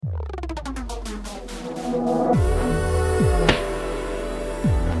Hello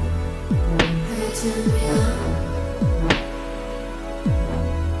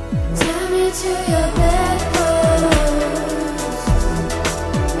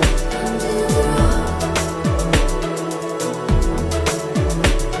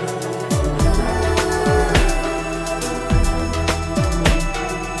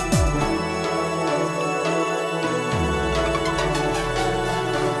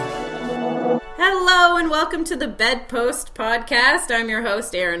and welcome to the Bedpost podcast. I'm your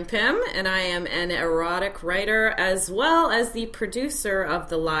host, Ann Pim, and I am an erotic writer as well as the producer of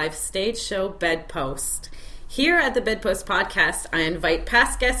the live stage show Bedpost. Here at the Bedpost podcast, I invite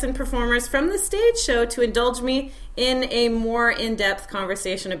past guests and performers from the stage show to indulge me in a more in-depth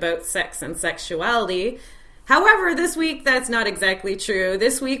conversation about sex and sexuality. However, this week that's not exactly true.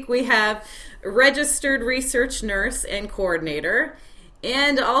 This week we have registered research nurse and coordinator,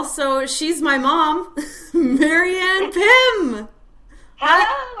 and also, she's my mom, Ann Pim.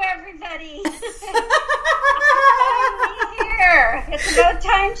 Hello, everybody. I'm here. It's about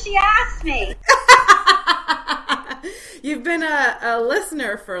time she asked me. You've been a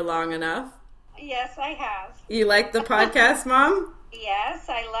listener for long enough. Yes, I have. You like the podcast, Mom? Yes,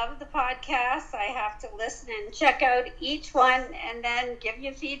 I love the podcast. I have to listen and check out each one and then give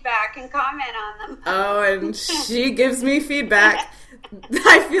you feedback and comment on them. Oh, and she gives me feedback.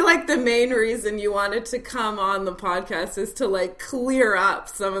 I feel like the main reason you wanted to come on the podcast is to, like, clear up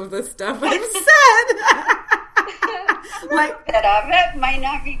some of the stuff I've said. Like, a bit of it might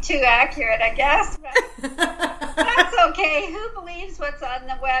not be too accurate, I guess, but that's okay. Who believes what's on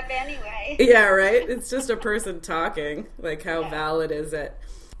the web anyway? Yeah, right? It's just a person talking. Like, how valid is it?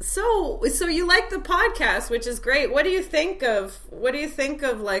 So you like the podcast, which is great. What do you think of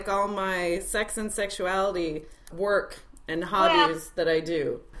like all my sex and sexuality work and hobbies that I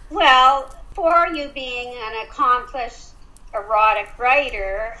do? Well, for you being an accomplished erotic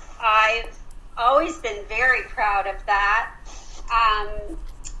writer, I've always been very proud of that.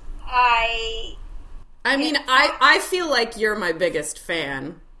 I feel like you're my biggest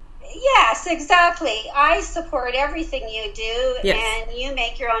fan. Yes, exactly. I support everything you do, yes. And you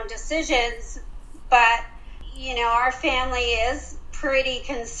make your own decisions, but, you know, our family is pretty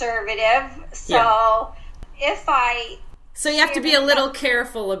conservative, so if I... So you have to be a little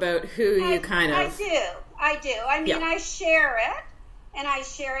careful about who you kind of... I do. I mean, I share it, and I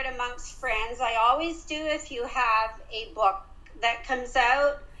share it amongst friends. I always do if you have a book that comes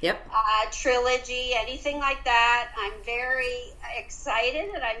out. Yep. Trilogy, anything like that. I'm very excited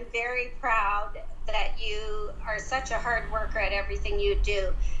and I'm very proud that you are such a hard worker at everything you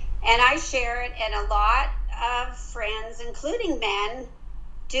do. And I share it, and a lot of friends, including men,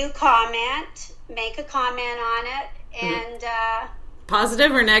 do comment, make a comment on it, and...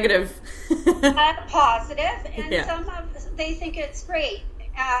 positive or negative? Positive, and some of they think it's great.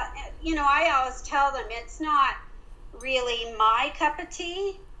 You know, I always tell them it's not really my cup of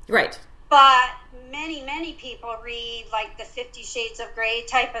tea. Right. But many people read like the 50 Shades of Grey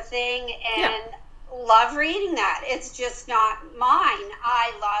type of thing and love reading that. It's just not mine.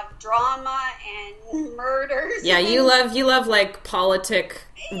 I love drama and murders. Yeah, you love like politic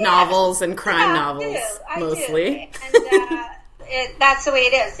novels and crime novels mostly. And that's the way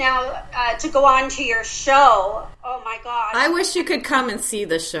it is. Now, to go on to your show, oh my gosh. I wish you could come and see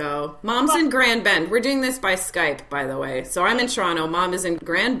the show. Mom's in Grand Bend. We're doing this by Skype, by the way. So I'm in Toronto. Mom is in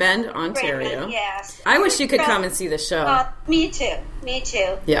Grand Bend, Ontario. Grand Bend, yes. I wish you could come and see the show. Me too.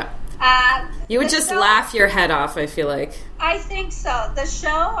 Yeah. You would just laugh your head off, I feel like. I think so. The show,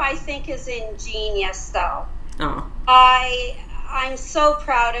 I think, is ingenious, though. Oh. I'm so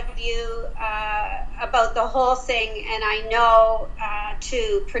proud of you about the whole thing, and I know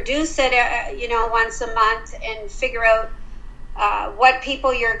to produce it, once a month and figure out what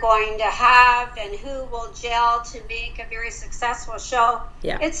people you're going to have and who will gel to make a very successful show.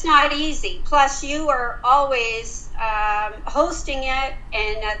 Yeah. It's not easy. Plus, you are always hosting it,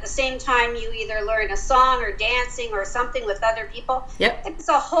 and at the same time, you either learn a song or dancing or something with other people. Yep. It's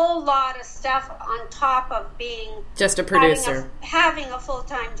a whole lot of stuff on top of being just a producer. Having a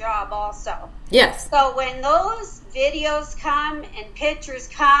full-time job also. Yes. So when those videos come and pictures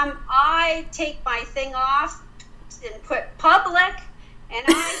come, I take my thing off and put public, and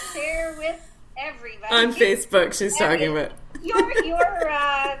I share with everybody. On Facebook, she's talking about.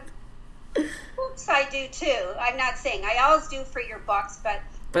 Books I do too. I'm not saying I always do for your books, but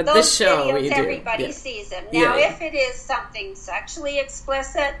those this show videos, we do. Everybody sees them. Now, if it is something sexually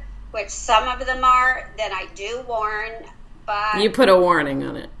explicit, which some of them are, then I do warn. but you put a warning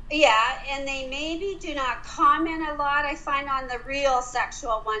on it. Yeah, and they maybe do not comment a lot. I find on the real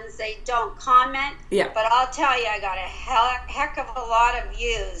sexual ones, they don't comment. Yeah. But I'll tell you, I got a heck of a lot of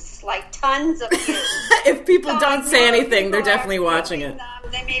views, like tons of views. If people don't say anything, they're definitely watching it.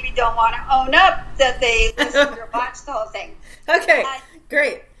 They maybe don't want to own up that they listened or watched the whole thing. Okay,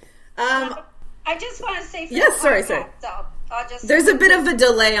 great. I just want to say, sorry. So there's a bit of a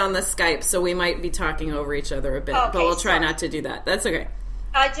delay on the Skype, so we might be talking over each other a bit, Okay, but we'll try not to do that. That's okay.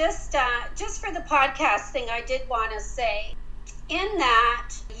 Just for the podcast thing, I did want to say, in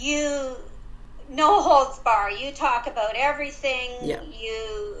that you no holds bar. You talk about everything. Yeah.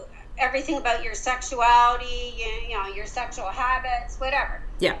 Everything about your sexuality. You know your sexual habits, whatever.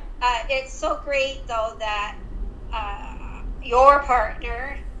 Yeah. It's so great though that your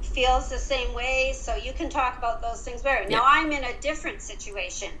partner feels the same way, so you can talk about those things better. Yeah. Now, I'm in a different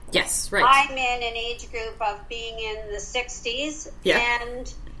situation. Yes, right. I'm in an age group of being in the 60s,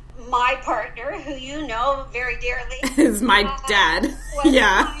 and my partner, who you know very dearly, is my dad. Was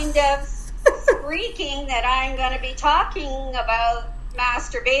Yeah. kind of freaking that I'm going to be talking about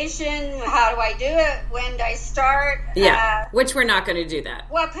masturbation. How do I do it? When do I start? Yeah, which we're not going to do that.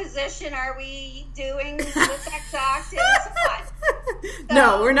 What position are we doing the sex act and so on? So,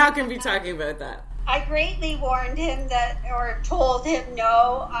 no, we're not going to be talking about that. I greatly warned him or told him,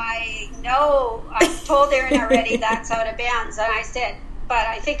 no, I told Aaron already that's out of bounds. And I said, but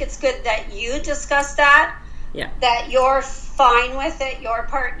I think it's good that you discuss that, that you're fine with it, your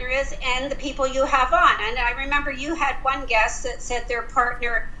partner is, and the people you have on. And I remember you had one guest that said their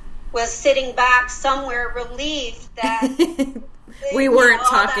partner was sitting back somewhere relieved that we weren't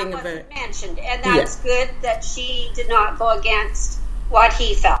talking about it. Mentioned. And that's good that she did not go against what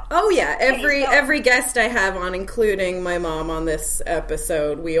he felt. Oh yeah, every guest I have on, including my mom on this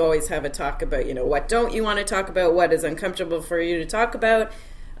episode, we always have a talk about, what don't you want to talk about, what is uncomfortable for you to talk about,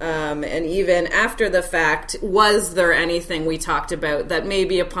 and even after the fact, was there anything we talked about that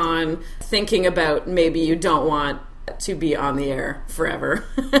maybe upon thinking about, maybe you don't want to be on the air forever.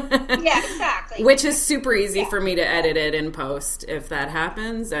 Yeah, exactly. Which is super easy for me to edit it in post if that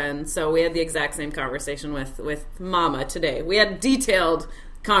happens. And so we had the exact same conversation with Mama today. We had detailed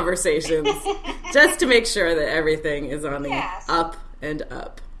conversations just to make sure that everything is on the up and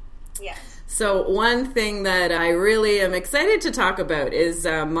up. Yes. So one thing that I really am excited to talk about is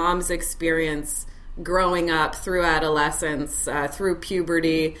Mom's experience growing up through adolescence, through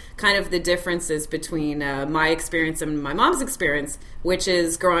puberty, kind of the differences between my experience and my mom's experience, which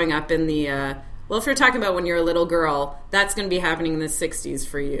is growing up in the, if you're talking about when you're a little girl, that's going to be happening in the 60s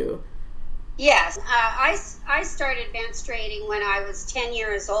for you. Yes. I started menstruating when I was 10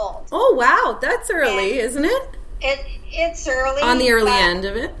 years old. Oh, wow. That's early, isn't it? It's early. On the early end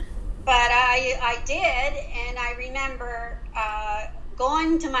of it. But I did, and I remember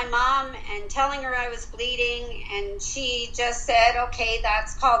going to my mom and telling her I was bleeding, and she just said, okay,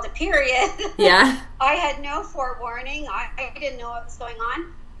 that's called a period. Yeah. I had no forewarning. I didn't know what was going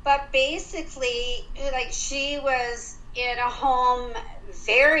on. But basically, she was in a home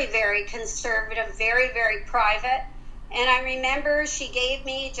very, very conservative, very, very private. And I remember she gave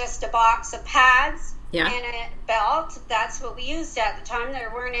me just a box of pads and a belt. That's what we used at the time.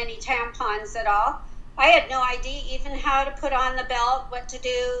 There weren't any tampons at all. I had no idea even how to put on the belt, what to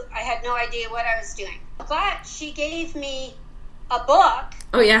do. I had no idea what I was doing. But she gave me a book.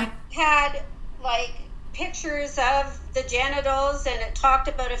 Oh, yeah. It had, pictures of the genitals, and it talked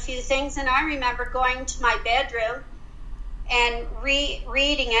about a few things. And I remember going to my bedroom and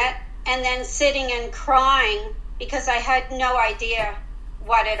reading it and then sitting and crying because I had no idea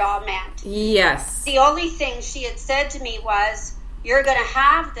what it all meant. Yes. The only thing she had said to me was, you're going to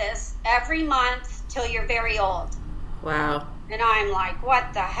have this every month till you're very old. Wow. And I'm like,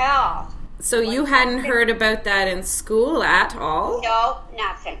 what the hell? So you hadn't heard about that in school at all? No,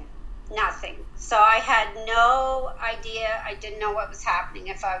 nothing. So I had no idea. I didn't know what was happening,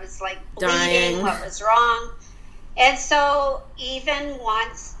 if I was bleeding, what was wrong. And so even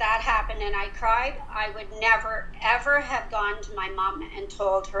once that happened and I cried, I would never, ever have gone to my mom and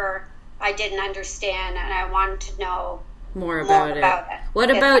told her I didn't understand and I wanted to know more about it. What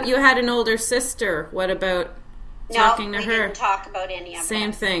about, you had an older sister? What about talking to her? No, we didn't talk about any of that.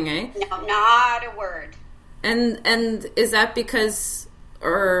 Same thing, eh? No, not a word. And is that because,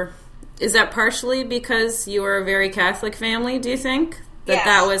 or is that partially because you were a very Catholic family, do you think?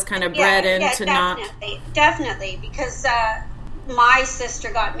 That was kind of bred into definitely, not... Definitely, because my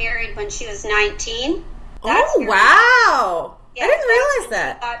sister got married when she was 19. Wow! Yeah, I didn't realize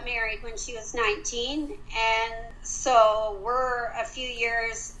that. She got married when she was 19, and so we're a few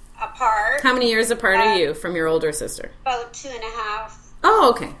years apart. How many years apart are you from your older sister? About 2.5. Oh,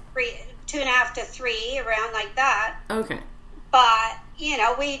 okay. 2.5 to 3, around like that. Okay. But, you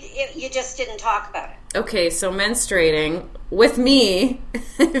know, you just didn't talk about it. Okay, so menstruating with me,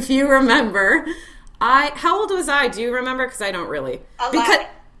 if you remember, how old was I? Do you remember? Because I don't really. 11.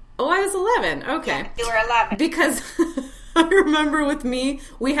 I was 11. Okay. Yeah, you were 11. Because I remember with me,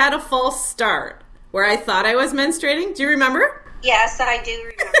 we had a false start where I thought I was menstruating. Do you remember? Yes, I do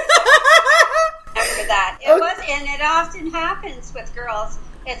remember that. It was, and it often happens with girls.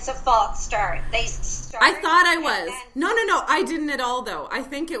 It's a false start. They start. I thought I was. No, I didn't at all, though. I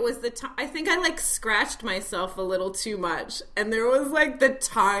think it was I think I, like, scratched myself a little too much. And there was, like, the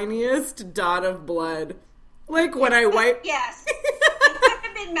tiniest dot of blood. Like, when I wiped. Yes. You could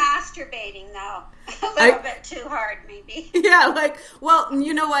have been masturbating, though. A little bit too hard, maybe. Yeah, like, well,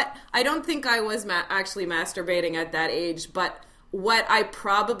 you know what? I don't think I was actually masturbating at that age, but what I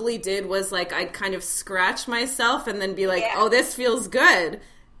probably did was, like, I'd kind of scratch myself and then be like, oh, this feels good.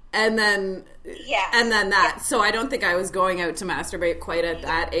 And then, and then that. Yeah. So I don't think I was going out to masturbate quite at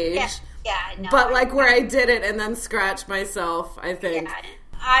that age. Yeah, no. But, like, where I did it and then scratched myself, I think. Yeah.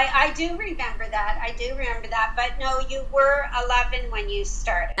 I do remember that. But no, you were 11 when you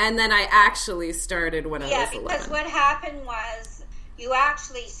started. And then I actually started when I was 11. Yeah, because what happened was you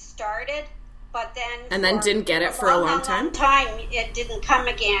actually started, but then... And then didn't get it for a long time? It didn't come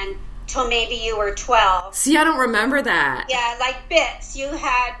again till maybe you were 12. See, I don't remember that. Yeah, like bits. You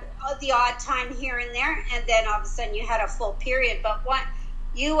had the odd time here and there, and then all of a sudden you had a full period. But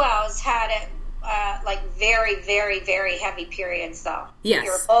you always had it like very, very, very heavy periods, though. Yes.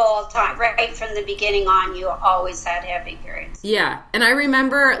 Your whole time, right from the beginning on, you always had heavy periods. Yeah. And I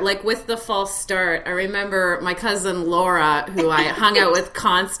remember, like, with the false start, I remember my cousin Laura, who I hung out with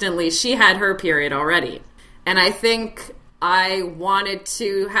constantly, she had her period already. And I think I wanted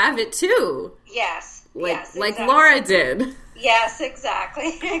to have it, too. Yes. Like, yes, like exactly. Laura did. Yes, exactly.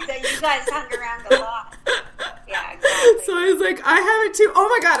 You guys hung around a lot. Yeah, exactly. So I was like, I have it too. Oh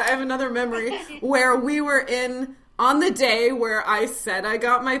my God, I have another memory where we were on the day where I said I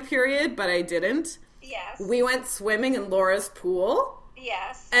got my period, but I didn't. Yes. We went swimming in Laura's pool.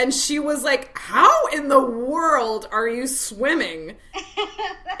 Yes. And she was like, how in the world are you swimming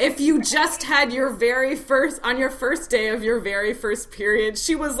if you just had on your first day of your very first period?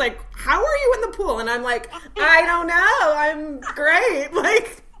 She was like, how are you in the pool? And I'm like, I don't know. I'm great.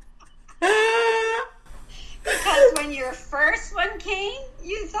 Like, because when your first one came,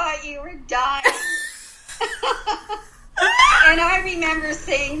 you thought you were dying. And I remember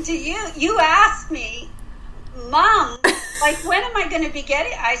saying to you, you asked me, Mom, like, when am I going to be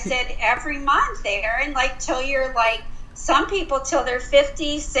getting? I said, every month, Aaron, like, till you're like, some people till they're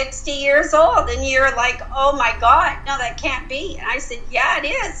 50, 60 years old. And you're like, oh my God, no, that can't be. And I said, yeah, it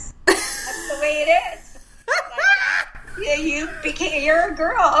is. That's the way it is. Like, you're a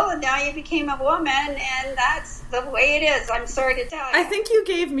girl, and now you became a woman, and that's the way it is. I'm sorry to tell you. I think you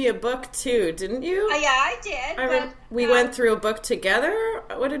gave me a book too, didn't you? Yeah, I did. We went through a book together.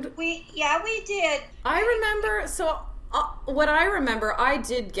 What did we? Yeah, we did. I remember. So what I remember, I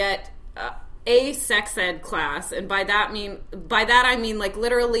did get a sex ed class, and by that I mean like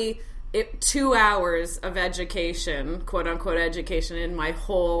literally 2 hours of education, quote unquote education, in my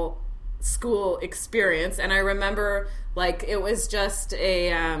whole school experience. And I remember, like, it was just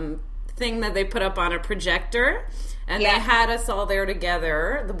a thing that they put up on a projector, and they had us all there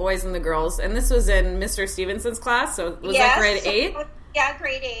together, the boys and the girls, and this was in Mr. Stevenson's class, so was that grade 8? Yeah,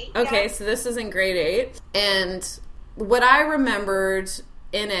 grade 8. Okay, so this is in grade 8, and what I remembered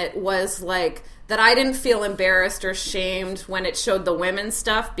in it was, like, that I didn't feel embarrassed or shamed when it showed the women's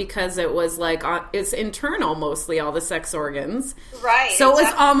stuff, because it was like, it's internal mostly, all the sex organs. Right. So it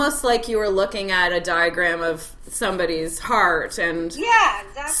was almost like you were looking at a diagram of somebody's heart. And yeah,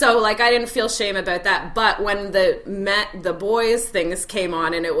 exactly. So, like, I didn't feel shame about that. But when the boys things came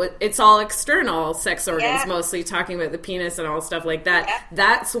on, and it's all external sex organs, mostly talking about the penis and all stuff like that,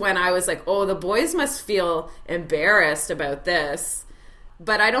 that's when I was like, oh, the boys must feel embarrassed about this.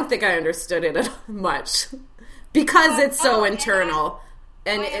 But I don't think I understood it much because it's so internal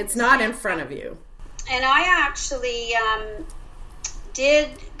and it's not in front of you. And I actually did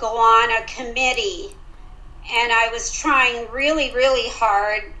go on a committee, and I was trying really, really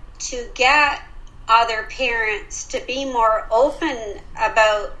hard to get other parents to be more open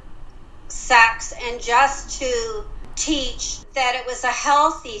about sex and just to teach that it was a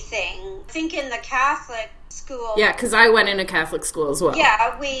healthy thing. I think in the Catholic school. Yeah, because I went in a Catholic school as well.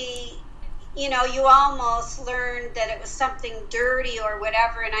 Yeah, you almost learned that it was something dirty or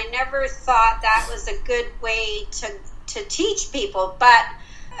whatever, and I never thought that was a good way to teach people. But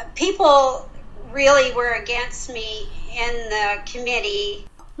people really were against me in the committee.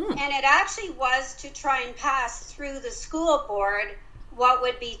 And it actually was to try and pass through the school board what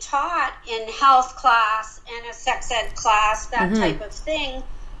would be taught in health class and a sex ed class, that type of thing.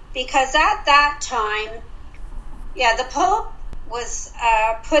 Because at that time, the Pope was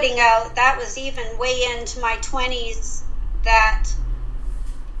putting out, that was even way into my 20s, that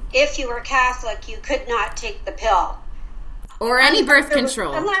if you were Catholic, you could not take the pill. Or any birth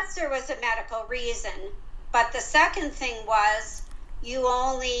control. Unless there was a medical reason. But the second thing was, you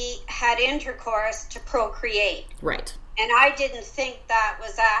only had intercourse to procreate. Right. And I didn't think that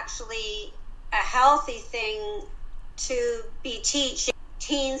was actually a healthy thing to be teaching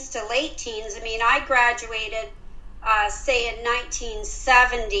teens to late teens. I mean, I graduated, say, in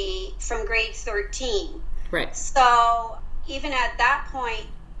 1970 from grade 13. Right. So even at that point,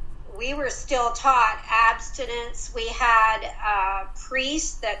 we were still taught abstinence. We had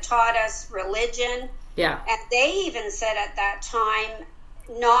priests that taught us religion. Yeah. And they even said at that time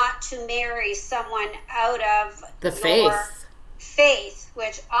not to marry someone out of the faith,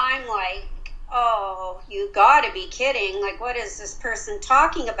 which I'm like, oh, you gotta be kidding. Like, what is this person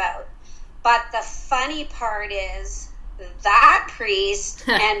talking about? But the funny part is that priest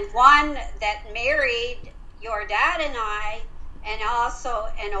and one that married your dad and I, and also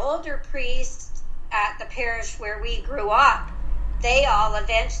an older priest at the parish where we grew up, they all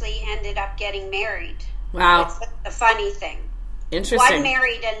eventually ended up getting married. Wow. It's the funny thing. Interesting. One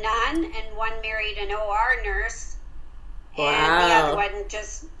married a nun and one married an OR nurse. Wow. And the other one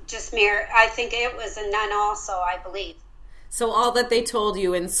just married, I think it was a nun also, I believe. So all that they told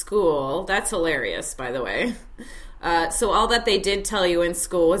you in school, that's hilarious, by the way. So all that they did tell you in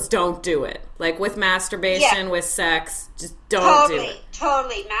school was don't do it. Like with masturbation, with sex, just don't do it.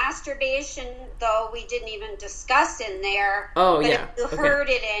 Totally. Masturbation, though, we didn't even discuss in there. Oh, but yeah. if you heard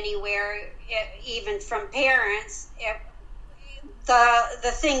it anywhere, even from parents,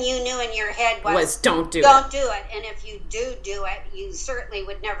 the thing you knew in your head was don't do it. Don't do it. And if you do it, you certainly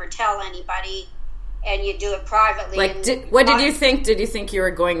would never tell anybody, and you do it privately. Like, what did you think? Did you think you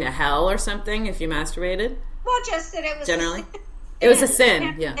were going to hell or something if you masturbated? Well, just that it was generally. It was a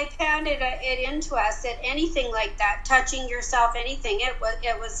sin. Yeah. They pounded it into us that anything like that, touching yourself, anything,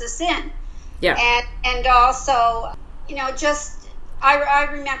 it was a sin. Yeah. And also, just I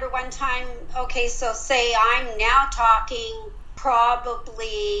remember one time. Okay, so say I'm now talking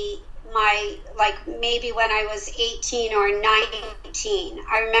probably maybe when I was 18 or 19.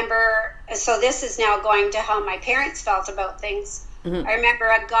 I remember. So this is now going to how my parents felt about things. Mm-hmm. I remember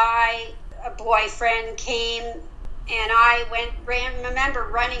a boyfriend came, and I remember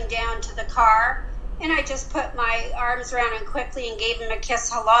running down to the car, and I just put my arms around him quickly and gave him a kiss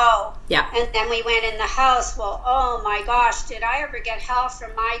hello. Yeah. And then we went in the house. Well, oh my gosh, did I ever get hell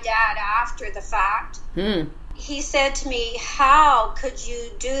from my dad after the fact? He said to me, how could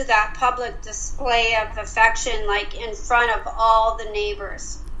you do that public display of affection, like in front of all the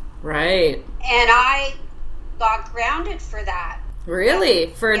neighbors? Right. And I got grounded for that.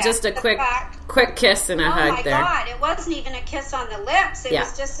 Really? For just a quick kiss and a hug there. Oh my God, it wasn't even a kiss on the lips. It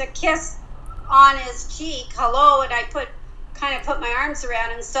was just a kiss on his cheek. Hello, and I kind of put my arms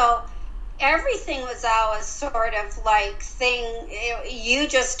around him. So everything was always sort of like you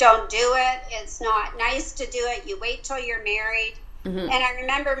just don't do it. It's not nice to do it. You wait till you're married. Mm-hmm. And I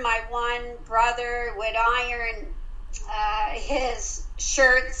remember my one brother would iron his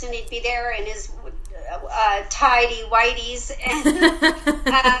shirts, and he'd be there in his tidy whities, and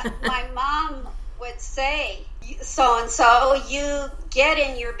my mom would say, so-and-so, you get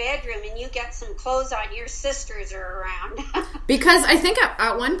in your bedroom and you get some clothes on, your sisters are around. Because I think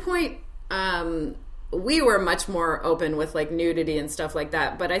at one point we were much more open with like nudity and stuff like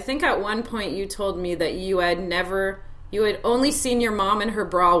that, but I think at one point you told me that you had only seen your mom in her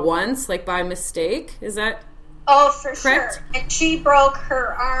bra once, like by mistake. Is that Oh, for correct? Sure. And she broke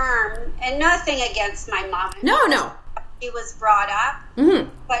her arm, and nothing against my mom. No. She was brought up, mm-hmm.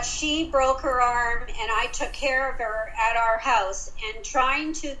 but she broke her arm, and I took care of her at our house, and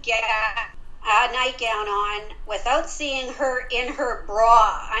trying to get a nightgown on without seeing her in her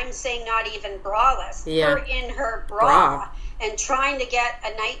bra. I'm saying not even braless. Yeah. Her in her bra. And trying to get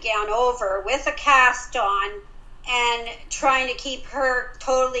a nightgown over with a cast on, and trying to keep her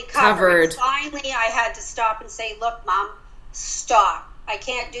totally covered. Finally, I had to stop and say, look, Mom, stop. I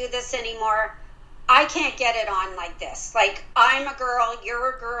can't do this anymore. I can't get it on like this. Like, I'm a girl,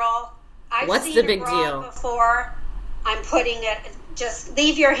 you're a girl. I've seen the big deal before. I'm putting it, just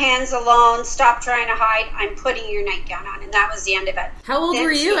leave your hands alone. Stop trying to hide. I'm putting your nightgown on. And that was the end of it. How old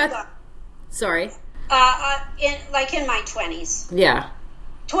were you? Sorry. In my 20s. Yeah.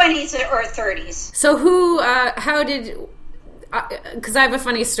 20s or 30s. So how did, because I have a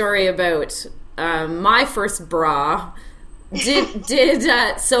funny story about my first bra. How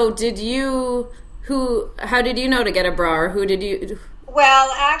did you know to get a bra, or who did you?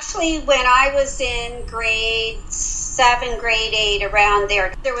 Well, actually, when I was in grade 7, grade 8, around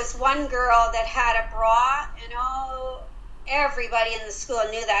there was one girl that had a bra, and everybody in the school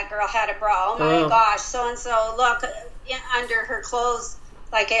knew that girl had a bra. Oh my gosh, so-and-so, look, under her clothes,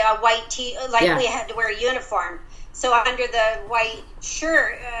 like a white we had to wear a uniform. So under the white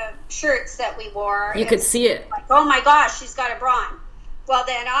shirts that we wore, you could see it. Like, oh my gosh, she's got a bra on. Well,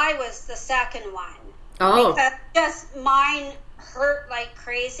 then I was the second one. Oh. Because just mine hurt like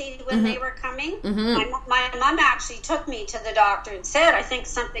crazy when they were coming. Mm-hmm. My mom actually took me to the doctor and said, I think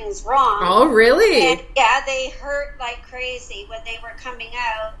something's wrong. Oh, really? And, yeah, they hurt like crazy when they were coming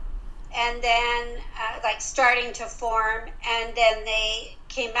out. And then, starting to form, and then they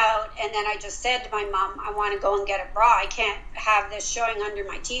came out, and then I just said to my mom, I want to go and get a bra. I can't have this showing under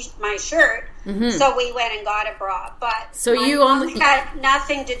my shirt. Mm-hmm. So we went and got a bra. But so my mom had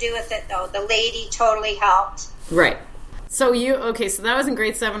nothing to do with it, though. The lady totally helped. Right. So so that was in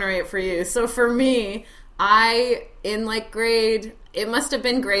grade 7 or 8 for you. So for me, it must have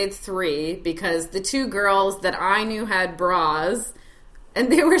been grade 3, because the two girls that I knew had bras, and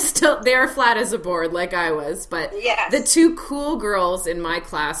they were flat as a board like I was, but yes. The two cool girls in my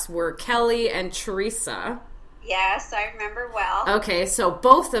class were Kelly and Teresa. Yes, I remember well. Okay, so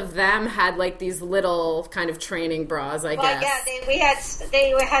both of them had like these little kind of training bras, I guess. Yeah,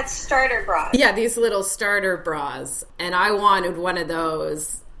 they had starter bras. Yeah, these little starter bras, and I wanted one of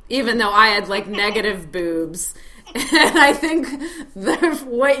those, even though I had like negative boobs. And I think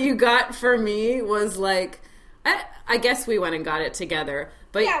what you got for me was like, I guess we went and got it together.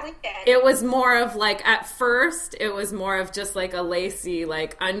 But yeah, we did. It was more of like, at first, it was more of just like a lacy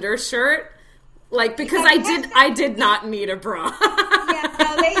like undershirt. Like, because I did not need a bra. Yeah,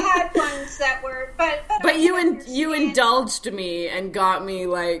 no, they had ones that were, but you indulged me and got me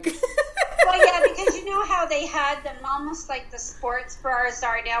like. Well, yeah, because you know how they had them almost like the sports bras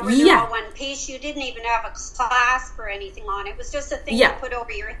are now, where they're all one piece. You didn't even have a clasp or anything on it. It was just a thing you put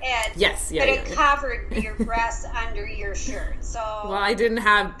over your head. Yes, yeah. But it covered your breasts under your shirt. So. Well, I didn't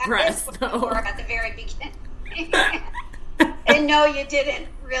have breasts though. At the very beginning. And no, you didn't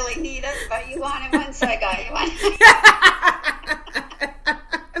really need it, but you wanted one, so I got you one.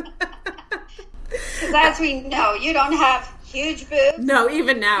 Because as we know, you don't have huge boobs. No,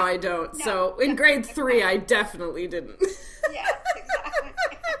 even now I don't. No. So in grade 3, I definitely didn't. Yes, exactly.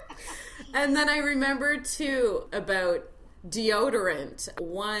 And then I remember too about deodorant.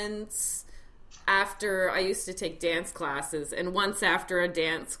 Once after, I used to take dance classes, and once after a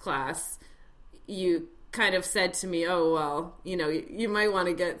dance class, you kind of said to me, oh, well, you might want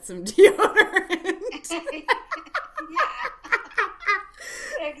to get some deodorant. Yeah.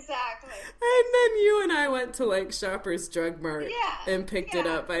 Exactly. And then you and I went to like Shoppers Drug Mart and picked it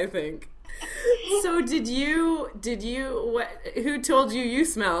up, I think. So who told you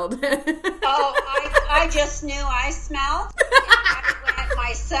smelled? I just knew I smelled. I went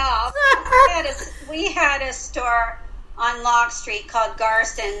myself. We had a store on Lock Street called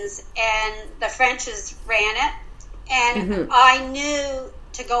Garson's, and the Frenches ran it. And I knew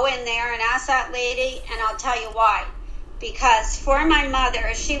to go in there and ask that lady, and I'll tell you why. Because for my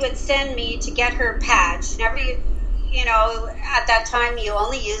mother, she would send me to get her pads. At that time, you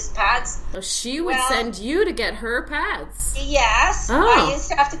only used pads. Oh, she would send you to get her pads? Yes. Oh. I used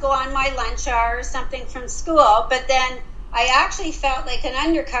to have to go on my lunch hour or something from school, but then I actually felt like an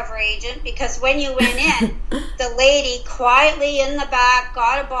undercover agent, because when you went in, the lady quietly in the back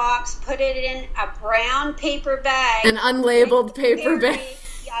got a box, put it in a brown paper bag. An unlabeled paper bag.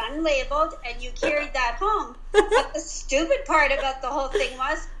 Unlabeled, and you carried that home. But the stupid part about the whole thing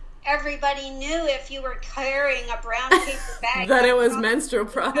was everybody knew if you were carrying a brown paper bag that it was menstrual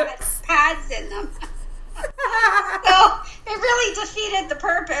products. Pads in them. So it really defeated the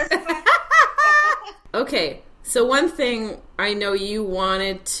purpose. Okay, so one thing I know you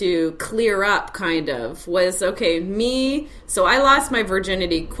wanted to clear up kind of was, so I lost my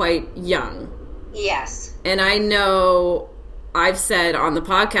virginity quite young. Yes. And I know I've said on the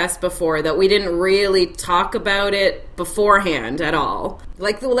podcast before that we didn't really talk about it beforehand at all.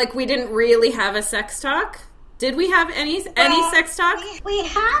 Like we didn't really have a sex talk. Did we have any sex talk? We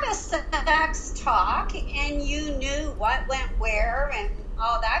had a sex talk, and you knew what went where and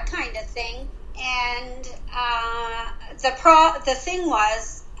all that kind of thing. And the thing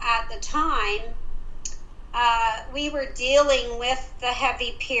was, at the time, we were dealing with the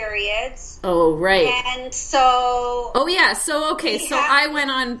heavy periods. Oh, right. And so... Oh, yeah. So, okay. So I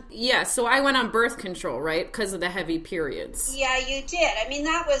went on birth control, right? Because of the heavy periods. Yeah, you did. I mean,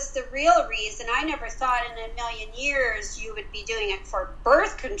 that was the real reason. I never thought in a million years you would be doing it for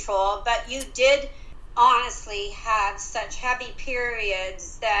birth control, but you did honestly have such heavy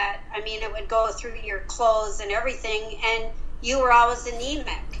periods that, I mean, it would go through your clothes and everything, and you were always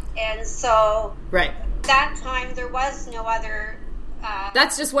anemic. And so... Right. That time there was no other...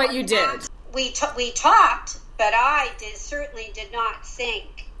 That's just what you did. We talked, but I certainly did not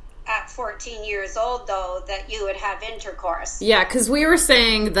think at 14 years old, though, that you would have intercourse. Yeah, because we were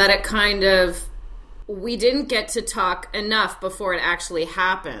saying that it kind of... We didn't get to talk enough before it actually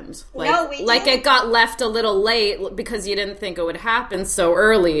happened. No, we didn't. Like it got left a little late because you didn't think it would happen so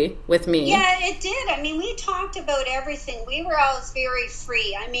early with me. Yeah, it did. I mean, we talked about everything. We were always very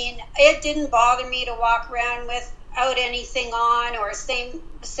free. I mean, it didn't bother me to walk around without anything on, or same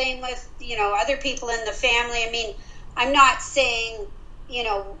with, other people in the family. I mean, I'm not saying,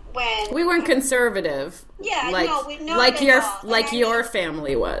 when... We weren't conservative. Yeah, like your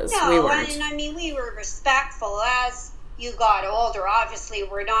family was. No, we weren't. And I mean, we were respectful as you got older. Obviously,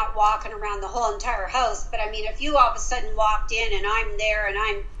 we're not walking around the whole entire house, but I mean, if you all of a sudden walked in and I'm there and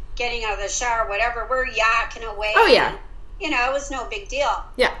I'm getting out of the shower, whatever, we're yakking away. Oh, yeah. And, it was no big deal.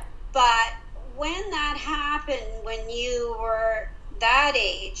 Yeah. But when that happened, when you were that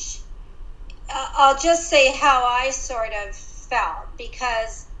age, I'll just say how I sort of felt,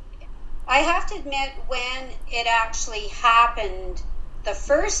 because I have to admit, when it actually happened, the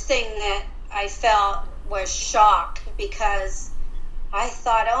first thing that I felt was shock, because I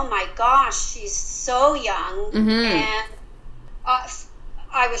thought, oh my gosh, she's so young. Mm-hmm. And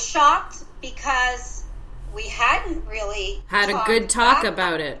I was shocked because we hadn't really had a good talk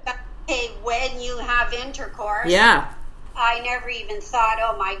about it. Hey, when you have intercourse. Yeah. I never even thought,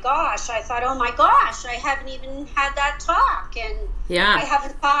 oh my gosh. I thought, oh my gosh, I haven't even had that talk. And yeah. I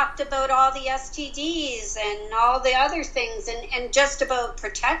haven't talked about all the STDs and all the other things, and just about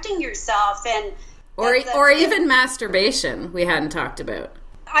protecting yourself. And or even masturbation we hadn't talked about.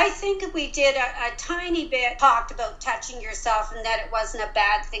 I think we did a tiny bit, talked about touching yourself, and that it wasn't a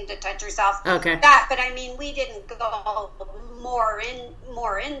bad thing to touch yourself. Okay. But I mean, we didn't go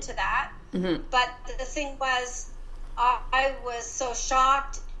more into that. Mm-hmm. But the thing was, I was so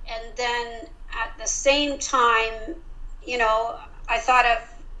shocked, and then at the same time, I thought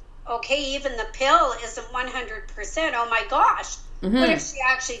of, okay, even the pill isn't 100%. Oh my gosh, mm-hmm. What if she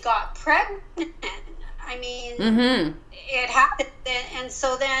actually got pregnant? I mean, mm-hmm. It happened, and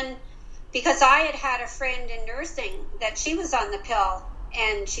so then, because I had a friend in nursing that she was on the pill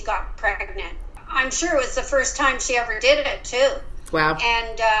and she got pregnant. I'm sure it was the first time she ever did it too. Wow.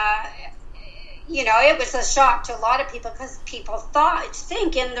 And it was a shock to a lot of people, because people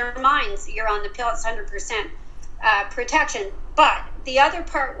think in their minds, you're on the pill, it's 100% protection. But the other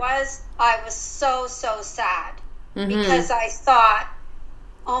part was, I was so sad, mm-hmm. because I thought,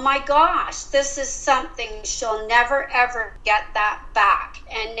 oh my gosh, this is something, she'll never ever get that back.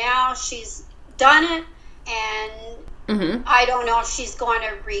 And now she's done it, and mm-hmm. I don't know if she's going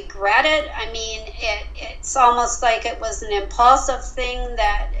to regret it. I mean, it's almost like it was an impulsive thing,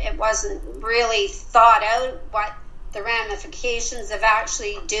 that it wasn't really thought out what the ramifications of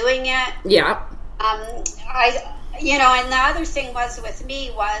actually doing it. Yeah. And the other thing was with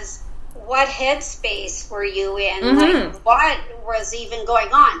me was, what headspace were you in? Mm-hmm. Like, what was even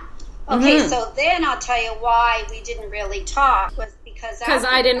going on? Okay, mm-hmm. So then I'll tell you why we didn't really talk, was because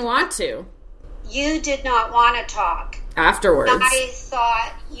I didn't want to. You did not want to talk. Afterwards. I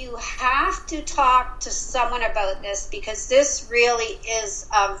thought, you have to talk to someone about this, because this really is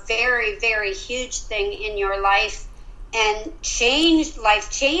a very, very huge thing in your life, and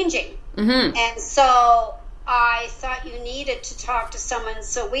life-changing. Mm-hmm. And so I thought you needed to talk to someone.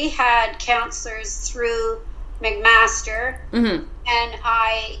 So we had counselors through McMaster, mm-hmm. and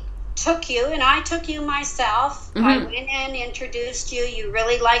I took you myself. Mm-hmm. I went in, introduced you. You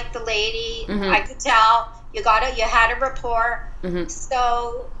really liked the lady. Mm-hmm. I could tell you had a rapport. Mm-hmm.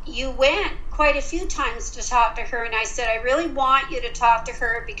 So you went quite a few times to talk to her, and I said, I really want you to talk to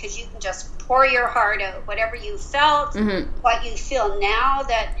her, because you can just pour your heart out, whatever you felt, mm-hmm. what you feel now.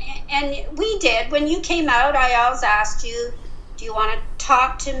 And we did. When you came out, I always asked you, do you want to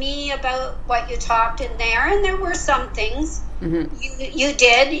talk to me about what you talked in there? And there were some things. Mm-hmm. You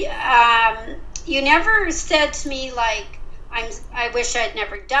did. You never said to me, like, I wish I'd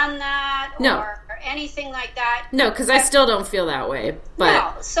never done that, or anything like that. No, because I still don't feel that way. But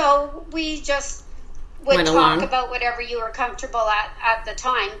no, so we just would talk about whatever you were comfortable at the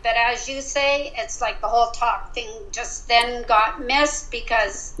time. But as you say, it's like the whole talk thing just then got missed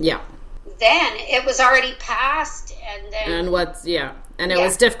because then it was already passed, and then it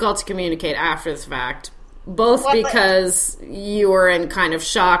was difficult to communicate after the fact, both because you were in kind of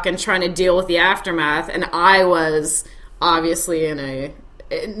shock and trying to deal with the aftermath, and I was obviously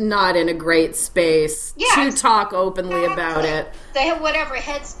not in a great space to talk openly about it. Whatever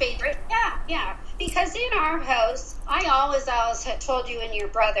headspace. Yeah. Because in our house, I always had told you and your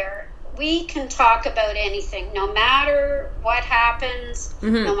brother, we can talk about anything, no matter what happens,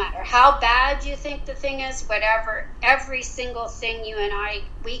 no matter how bad you think the thing is, whatever, every single thing you and I,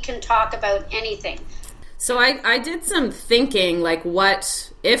 we can talk about anything. So I did some thinking, like,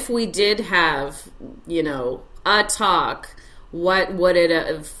 what, if we did have, a talk, what would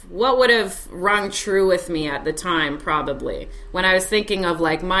have rung true with me at the time, probably, when I was thinking of,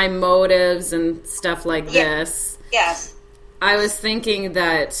 like, my motives and stuff like this. Yes. I was thinking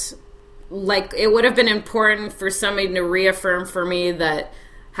that, like, it would have been important for somebody to reaffirm for me that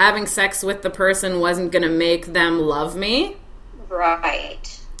having sex with the person wasn't going to make them love me.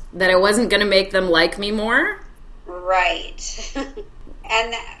 Right. That it wasn't going to make them like me more. Right.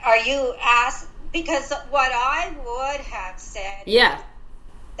 And are you asked... Because what I would have said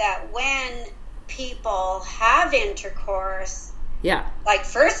that when people have intercourse, like,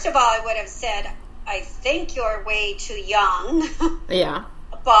 first of all, I would have said, I think you're way too young.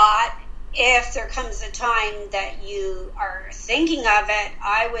 But if there comes a time that you are thinking of it,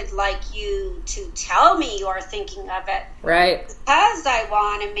 I would like you to tell me you're thinking of it. Right. Because I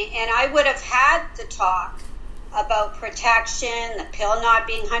want to, and I would have had the talk about protection, the pill not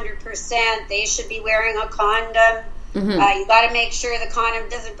being 100%, they should be wearing a condom. You got to make sure the condom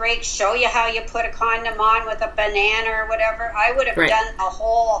doesn't break, show you how you put a condom on with a banana or whatever. I would have done the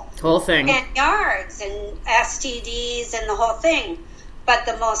whole thing. 10 yards and STDs and the whole thing. But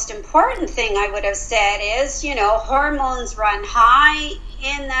the most important thing I would have said is, hormones run high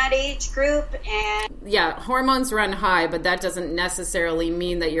in that age group. And hormones run high, but that doesn't necessarily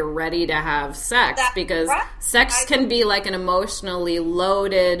mean that you're ready to have sex, because sex can be like an emotionally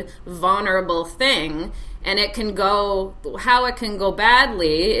loaded, vulnerable thing, and how it can go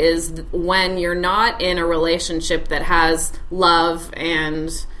badly is when you're not in a relationship that has love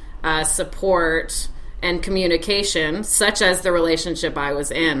and support and communication, such as the relationship I was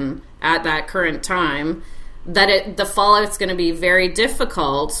in at that current time, that the fallout's going to be very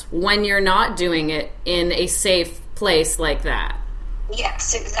difficult when you're not doing it in a safe place like that.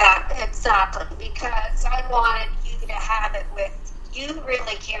 Yes, exactly. Because I wanted you to have it with you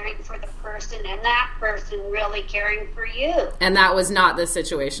really caring for the person and that person really caring for you. And that was not the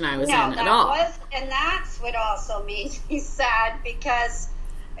situation I was in at all. And that's what also made me sad, because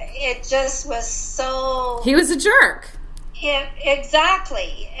it just was so... He was a jerk.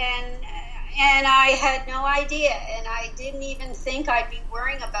 Exactly. And I had no idea, and I didn't even think I'd be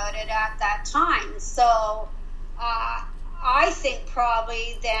worrying about it at that time. So I think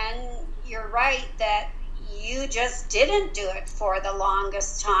probably then you're right that you just didn't do it for the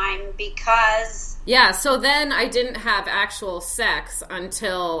longest time because... Yeah, so then I didn't have actual sex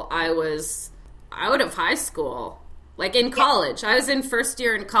until I was out of high school. Like in college. I was in first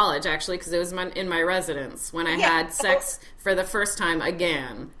year in college, actually, because it was in my residence when I had sex for the first time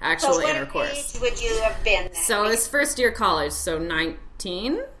again, actual intercourse. What age would you have been then? So it was first year college, so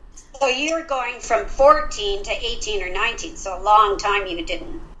 19. So you were going from 14 to 18 or 19, so a long time you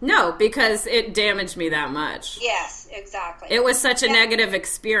didn't. No, because it damaged me that much. Yes, exactly. It was such a negative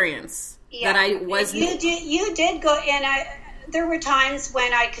experience that I wasn't... You did go, and there were times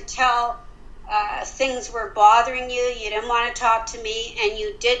when I could tell... things were bothering you, you didn't want to talk to me, and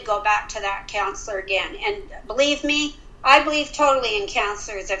you did go back to that counselor again. And believe me, I believe totally in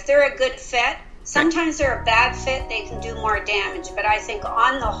counselors. If they're a good fit, sometimes they're a bad fit, they can do more damage. But I think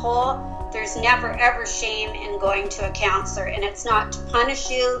on the whole, there's never ever shame in going to a counselor. And it's not to punish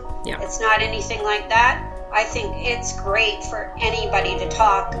you. It's not anything like that. I think it's great for anybody to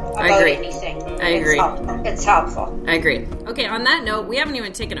talk about anything. I agree. It's helpful. I agree. Okay, on that note, we haven't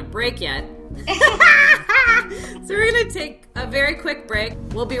even taken a break yet. So we're going to take a very quick break.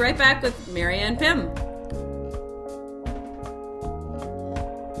 We'll be right back with Ann Pim.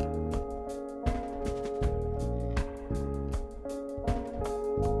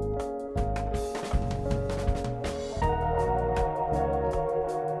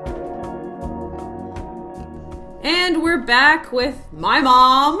 And we're back with my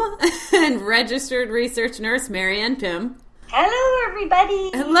mom and registered research nurse Ann Pim. Hello,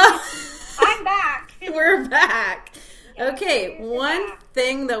 everybody. Hello. I'm back. We're back. Okay, one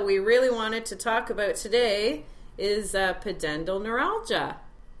thing that we really wanted to talk about today is pudendal neuralgia.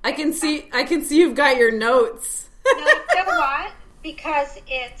 I can see you've got your notes. No, you know what? Because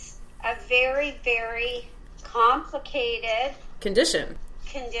it's a very, very complicated condition,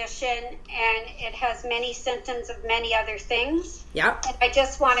 and it has many symptoms of many other things. Yeah. And I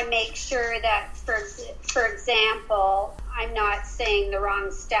just want to make sure that, for example, I'm not saying the wrong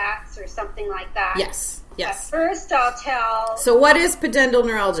stats or something like that. Yes. But first, I'll tell. So, what is pudendal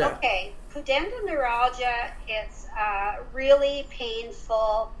neuralgia? Okay, pudendal neuralgia. It's a really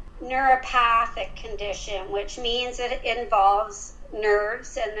painful neuropathic condition, which means it involves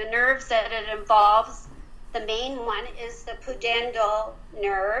nerves, and the nerves that it involves, the main one is the pudendal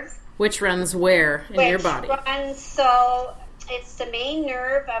nerve. Which runs where in your body? So it's the main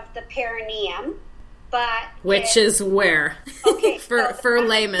nerve of the perineum, but which is where? Okay, for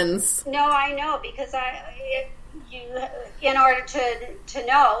layman's. No, I know, because in order to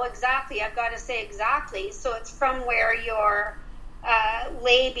know exactly, I've got to say exactly. So it's from where your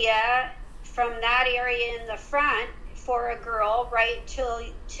labia, from that area in the front for a girl, right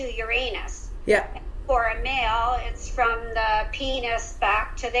to your anus. Yeah. For a male, it's from the penis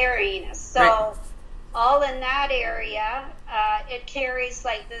back to their anus. So all in that area, it carries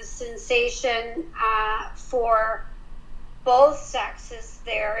like the sensation for both sexes,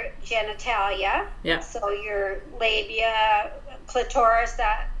 their genitalia. Yeah. So your labia, clitoris,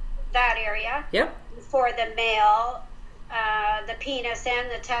 that area. Yep. For the male, the penis and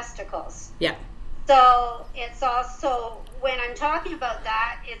the testicles. Yeah. So it's also, when I'm talking about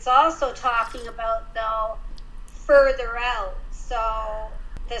that, it's also talking about, though, further out. So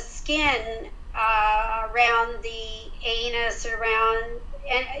the skin around the anus, around,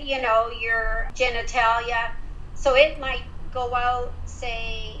 and your genitalia. So it might go out,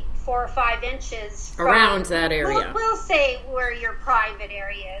 say, 4 or 5 inches around that area. We'll say where your private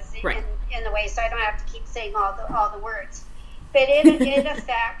area is in the way, so I don't have to keep saying all the words. But it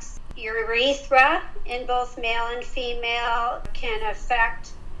affects your urethra in both male and female, can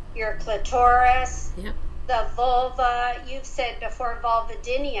affect your clitoris, the vulva. You've said before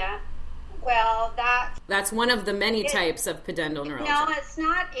vulvodynia. Well, that's one of the many types of pudendal neuralgia. No, it's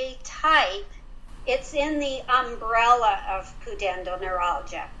not a type. It's in the umbrella of pudendal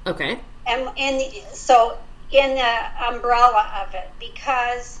neuralgia. Okay. And in the umbrella of it,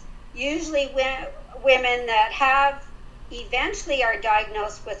 because usually women that eventually are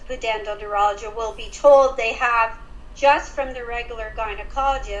diagnosed with pudendal neuralgia will be told they have, just from the regular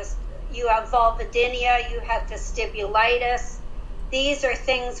gynecologist, you have vulvodynia, you have vestibulitis. These are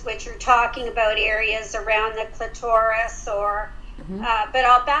things which are talking about areas around the clitoris, but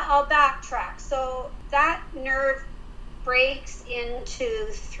I'll backtrack. So that nerve breaks into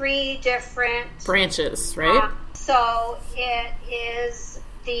 3 different branches, right? So it is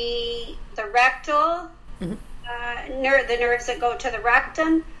the rectal nerve, the nerves that go to the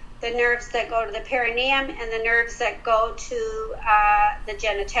rectum, the nerves that go to the perineum, and the nerves that go to the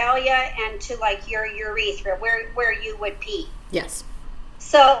genitalia and to like your urethra, where you would pee. Yes.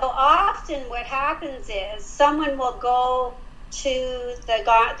 So often what happens is someone will go to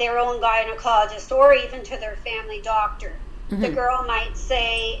their own gynecologist or even to their family doctor. The girl might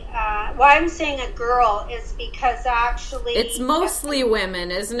say, why I'm saying a girl is because actually it's mostly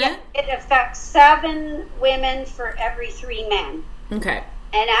women, isn't it? It affects 7 women for every 3 men. Okay.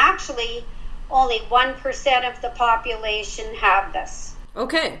 And actually only 1% of the population have this.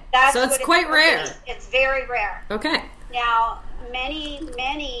 Okay. So it's quite rare. It's very rare. Okay. Now, many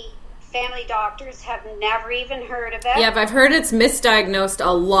family doctors have never even heard of it. Yeah, but I've heard it's misdiagnosed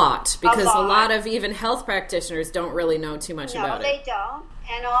a lot because a lot of even health practitioners don't really know too much about it. No, they don't.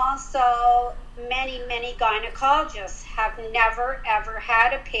 And also, many gynecologists have never, ever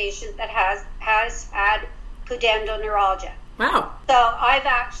had a patient that has had pudendal neuralgia. Wow. So I've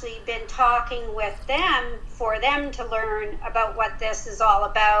actually been talking with them for them to learn about what this is all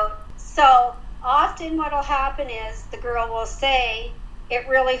about. So often what will happen is the girl will say, it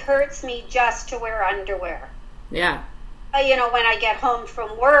really hurts me just to wear underwear. Yeah. When I get home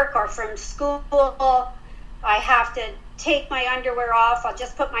from work or from school, I have to take my underwear off. I'll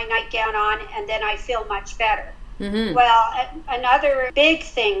just put my nightgown on, and then I feel much better. Mm-hmm. Well, another big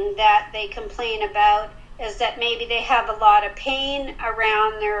thing that they complain about is that maybe they have a lot of pain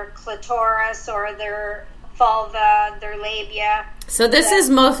around their clitoris or their vulva, their labia. So this is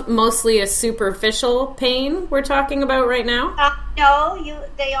mostly a superficial pain we're talking about right now? No,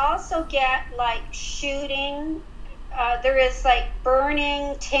 they also get like shooting. There is like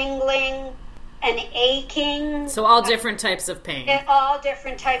burning, tingling, and aching. So all different types of pain. And all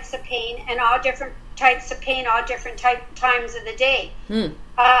different types of pain and all different types of pain, all different times of the day. Mm.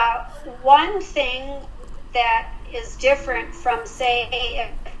 One thing that is different from, say, if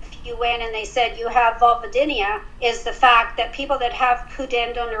you went and they said you have vulvodynia, is the fact that people that have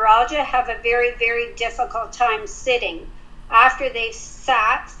pudendal neuralgia have a very, very difficult time sitting. After they've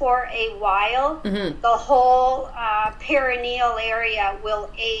sat for a while, the whole perineal area will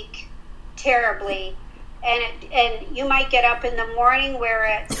ache terribly. And you might get up in the morning where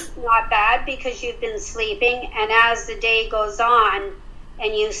it's not bad because you've been sleeping, and as the day goes on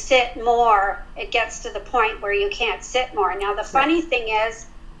and you sit more, it gets to the point where you can't sit more. Now, the funny thing is,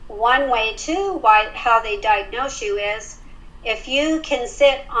 one way too, how they diagnose you is if you can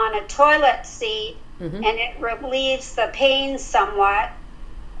sit on a toilet seat and it relieves the pain somewhat,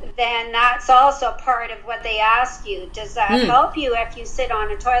 then that's also part of what they ask you. Does that help you if you sit on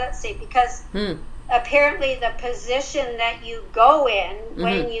a toilet seat? Because apparently the position that you go in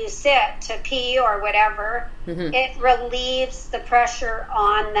when you sit to pee or whatever, it relieves the pressure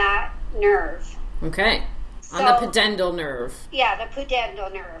on that nerve. Okay. So, on the pudendal nerve. Yeah, the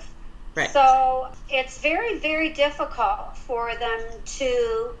pudendal nerve. Right. So it's very, very difficult for them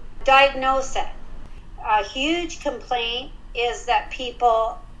to diagnose it. A huge complaint is that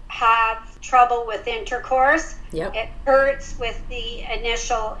people have trouble with intercourse. Yep. It hurts with the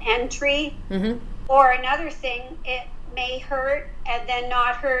initial entry. Or another thing, it may hurt and then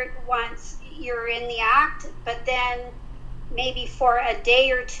not hurt once you're in the act, but then maybe for a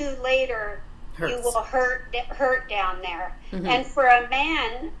day or two later, you will hurt down there. And for a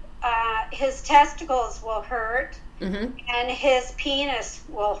man, his testicles will hurt and his penis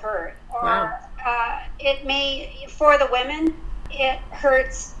will hurt. Or it may, for the women, it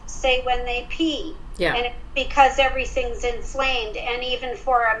hurts, say, when they pee. Yeah. And because everything's inflamed, and even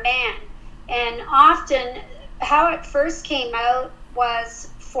for a man. And often, how it first came out was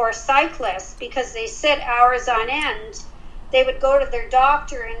for cyclists, because they sit hours on end. They would go to their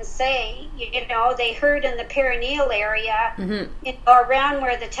doctor and say, they hurt in the perineal area, around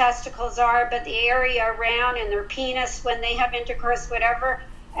where the testicles are, but the area around in their penis when they have intercourse, whatever.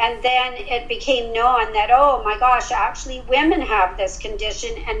 And then it became known that, oh my gosh, actually women have this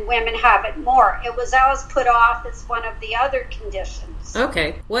condition and women have it more. It was always put off as one of the other conditions.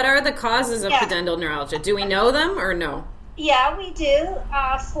 Okay. What are the causes of pudendal neuralgia? Do we know them or no? Yeah, we do.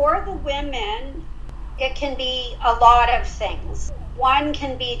 For the women, it can be a lot of things. One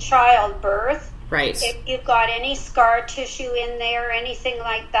can be childbirth. Right. If you've got any scar tissue in there, anything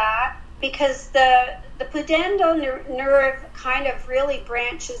like that. Because the pudendal nerve kind of really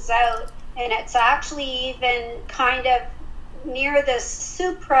branches out, and it's actually even kind of near the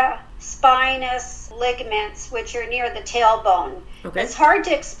supraspinous ligaments, which are near the tailbone. Okay. It's hard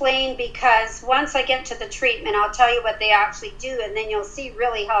to explain because once I get to the treatment, I'll tell you what they actually do, and then you'll see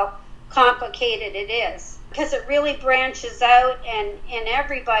really how complicated it is. Because it really branches out, and in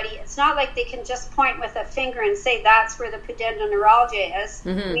everybody, it's not like they can just point with a finger and say that's where the pudendal neuralgia is.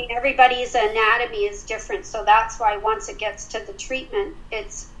 I mean, everybody's anatomy is different, so that's why once it gets to the treatment,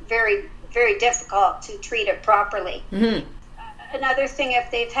 it's very, very difficult to treat it properly. Another thing,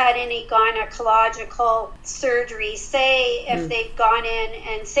 if they've had any gynecological surgery, say if they've gone in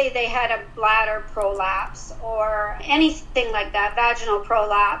and say they had a bladder prolapse or anything like that, vaginal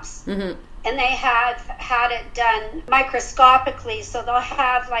prolapse, and they have had it done microscopically, so they'll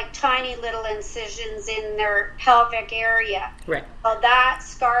have like tiny little incisions in their pelvic area. Right. Well, that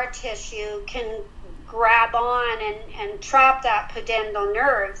scar tissue can grab on and trap that pudendal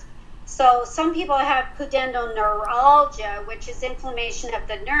nerve. So some people have pudendal neuralgia, which is inflammation of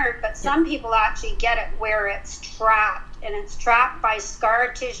the nerve, but some people actually get it where it's trapped, and it's trapped by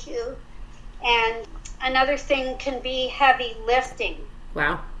scar tissue. And another thing can be heavy lifting.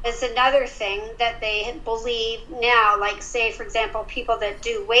 Wow. Is another thing that they believe now, like say, for example, people that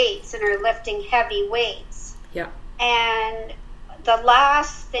do weights and are lifting heavy weights. Yeah. And the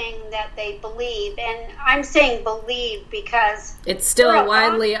last thing that they believe, and I'm saying believe because it's still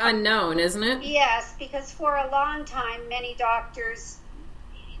widely unknown, isn't it? Yes, because for a long time, many doctors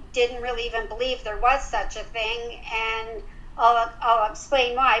didn't really even believe there was such a thing, and I'll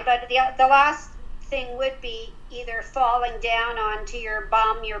explain why. But the last thing would be either falling down onto your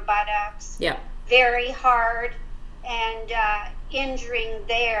bum, your buttocks, very hard, and injuring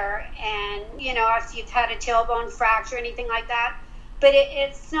there, and if you've had a tailbone fracture, anything like that. But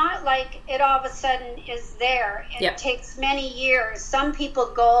it's not like it all of a sudden is there. It takes many years. Some people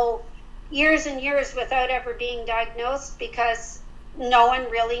go years and years without ever being diagnosed because no one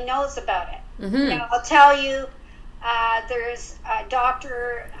really knows about it. I'll tell you, there's a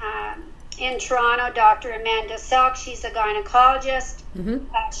doctor in Toronto, Dr. Amanda Selk. She's a gynecologist. Mm-hmm.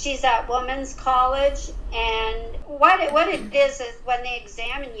 She's at Women's College, and what it is when they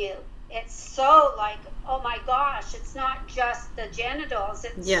examine you, it's so like, oh my gosh, it's not just the genitals.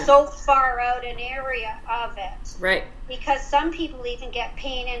 It's so far out an area of it. Right. Because some people even get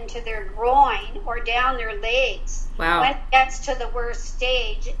pain into their groin or down their legs. Wow. When it gets to the worst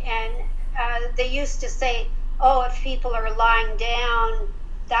stage. And they used to say, oh, if people are lying down,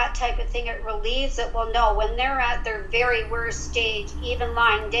 that type of thing, it relieves it. Well, no, when they're at their very worst stage, even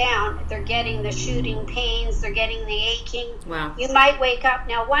lying down, they're getting the shooting pains, they're getting the aching. Wow. You might wake up.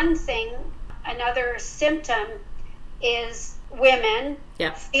 Now, one thing, another symptom is women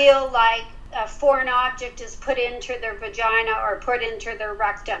feel like a foreign object is put into their vagina or put into their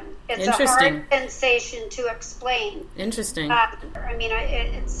rectum. It's a hard sensation to explain. Interesting. I mean,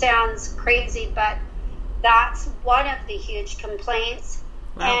 it sounds crazy, but that's one of the huge complaints.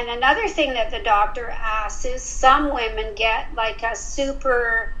 Wow. And another thing that the doctor asks is some women get like a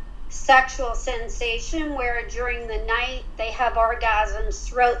super sexual sensation where during the night they have orgasms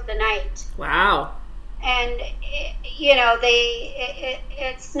throughout the night. Wow. And,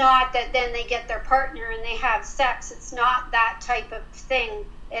 it's not that then they get their partner and they have sex. It's not that type of thing.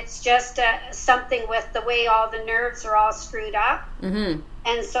 It's just something with the way all the nerves are all screwed up. Mm-hmm.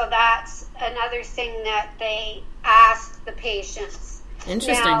 And so that's another thing that they ask the patients.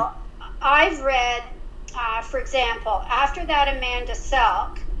 Interesting. Now, I've read, for example, after that Amanda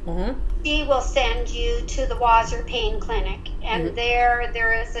Selk, she will send you to the Wazir Pain Clinic. And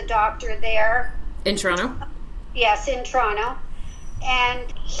there is a doctor there. In Toronto? Yes, in Toronto.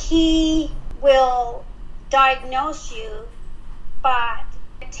 And he will diagnose you, but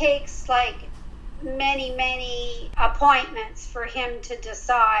it takes like many appointments for him to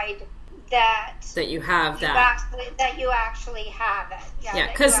decide that you have that. That you actually have it.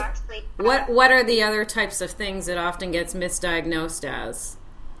 Yeah, because what are the other types of things that often gets misdiagnosed as?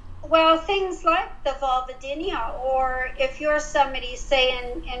 Well, things like the vulvodynia, or if you're somebody, say,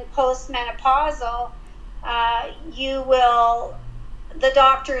 in postmenopausal, the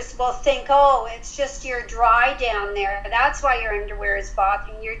doctors will think, oh, it's just you're dry down there. That's why your underwear is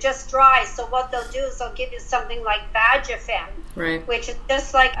bothering you. You're just dry. So what they'll do is they'll give you something like Vagifem, right, which is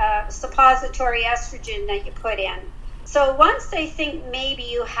just like a suppository estrogen that you put in. So once they think maybe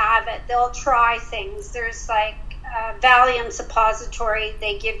you have it, they'll try things. There's like Valium suppository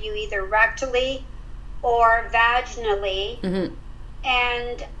they give you either rectally or vaginally,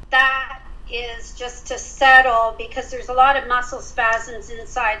 and that is just to settle, because there's a lot of muscle spasms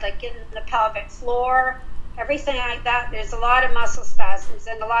inside, like in the pelvic floor, everything like that. There's a lot of muscle spasms,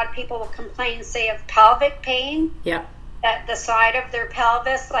 and a lot of people will complain, say, of pelvic pain. Yeah. At the side of their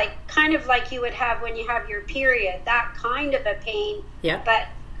pelvis, like kind of like you would have when you have your period, that kind of a pain. Yeah. But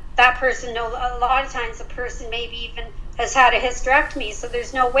that person, a lot of times the person maybe even has had a hysterectomy, so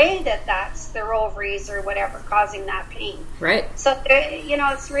there's no way that that's their ovaries or whatever causing that pain. Right. So,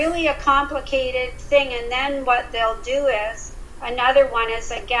 it's really a complicated thing. And then what they'll do is, another one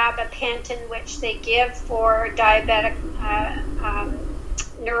is a gabapentin, which they give for diabetic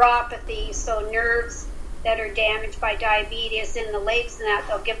neuropathy, so nerves that are damaged by diabetes in the legs and that,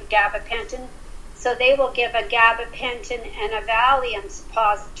 they'll give a gabapentin. So they will give a gabapentin and a Valium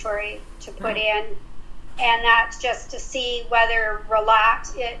suppository to put in, and that's just to see whether will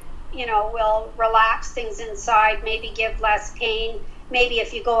relax things inside, maybe give less pain. Maybe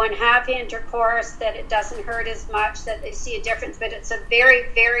if you go and have intercourse, that it doesn't hurt as much, that they see a difference. But it's a very,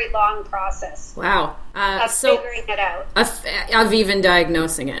 very long process. Wow. Of figuring it out. Of even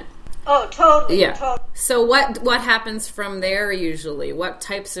diagnosing it. Oh, totally. Yeah. Totally. So what happens from there usually? What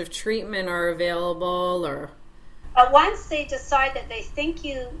types of treatment are available? Or once they decide that they think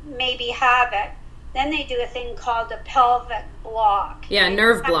you maybe have it, then they do a thing called a pelvic block. Yeah,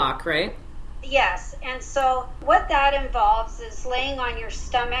 nerve block, right? Yes. And so what that involves is laying on your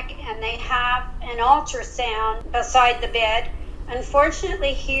stomach, and they have an ultrasound beside the bed.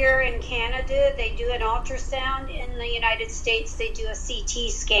 Unfortunately, here in Canada, they do an ultrasound. In the United States, they do a CT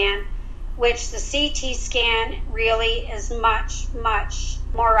scan, which the CT scan really is much, much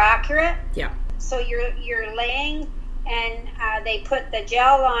more accurate. Yeah. So you're laying, and they put the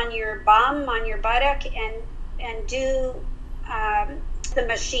gel on your bum, on your buttock, and do the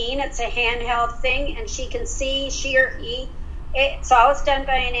machine. It's a handheld thing, and she or he. It's always done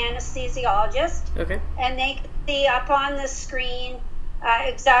by an anesthesiologist. Okay. And they can see up on the screen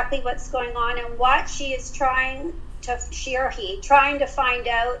exactly what's going on, and what she or he trying to find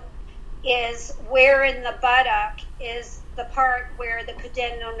out is where in the buttock is the part where the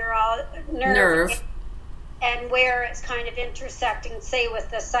pudendal nerve. and where it's kind of intersecting, say, with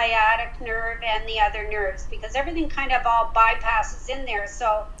the sciatic nerve and the other nerves, because everything kind of all bypasses in there.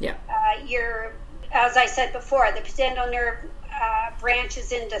 So as I said before, the pudendal nerve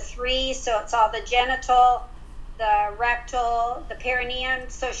branches into three, so it's all the genital, the rectal, the perineum.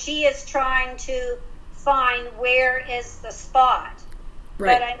 So she is trying to find where is the spot.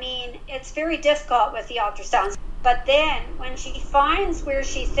 Right. But I mean, it's very difficult with the ultrasounds. But then when she finds where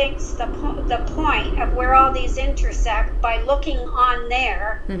she thinks the point of where all these intersect by looking on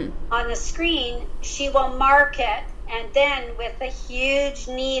there, on the screen, she will mark it, and then with a huge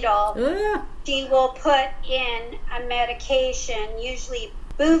needle, she will put in a medication, usually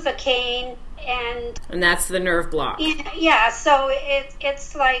bupivacaine, and that's the nerve block. Yeah, so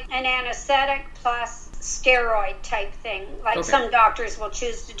it's like an anesthetic plus steroid type thing. Like some doctors will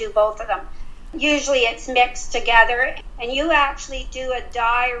choose to do both of them. Usually it's mixed together, and you actually do a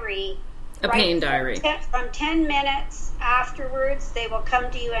diary. A pain diary. From 10 minutes afterwards, they will come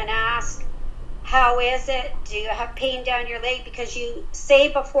to you and ask, how is it? Do you have pain down your leg? Because you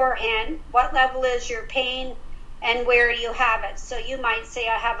say beforehand, what level is your pain and where do you have it? So you might say,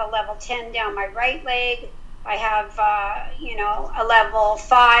 I have a level 10 down my right leg. I have, a level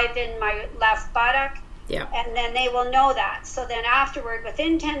 5 in my left buttock. Yeah. And then they will know that. So then afterward,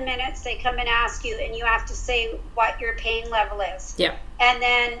 within 10 minutes, they come and ask you, and you have to say what your pain level is. Yeah. And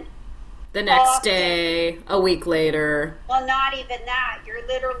then the next day, a week later. Well, not even that. You're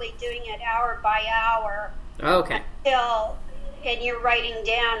literally doing it hour by hour. Okay. And you're writing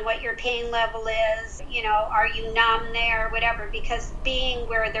down what your pain level is. Are you numb there, whatever. Because being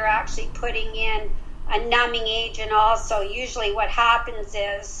where they're actually putting in a numbing agent also, usually what happens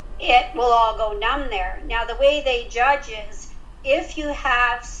is it will all go numb there. Now, the way they judge is if you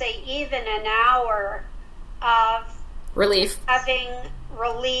have, say, even an hour of having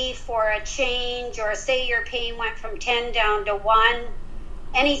relief or a change, or say your pain went from 10 down to 1,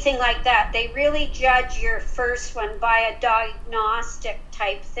 anything like that, they really judge your first one by a diagnostic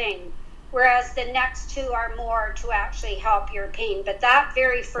type thing, whereas the next two are more to actually help your pain. But that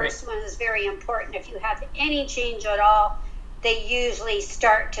very first one is very important. If you have any change at all, they usually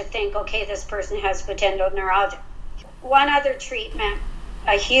start to think, okay, this person has pudendal neuralgia. One other treatment,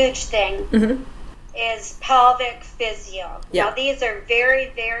 a huge thing, is pelvic physio. Yeah. Now, these are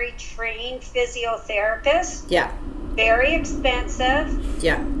very, very trained physiotherapists. Yeah. Very expensive.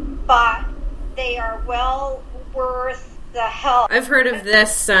 Yeah. But they are well worth the help. I've heard of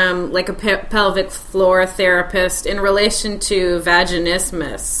this, like a pelvic floor therapist in relation to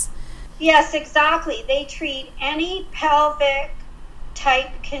vaginismus. Yes, exactly. They treat any pelvic type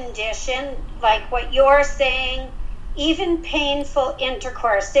condition, like what you're saying, even painful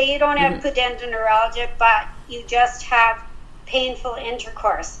intercourse. Say you don't have pudendal neuralgia, but you just have painful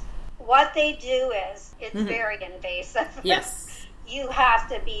intercourse. What they do is, it's very invasive. Yes. You have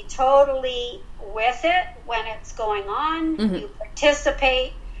to be totally with it when it's going on. You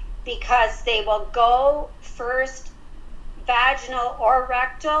participate, because they will go first vaginal or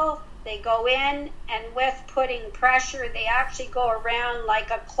rectal. They go in, and with putting pressure, they actually go around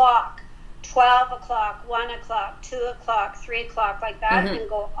like a clock, 12 o'clock, 1 o'clock, 2 o'clock, 3 o'clock, like that, and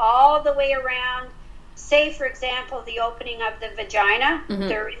go all the way around. Say, for example, the opening of the vagina,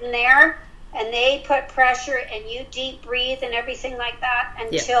 they're in there, and they put pressure, and you deep breathe and everything like that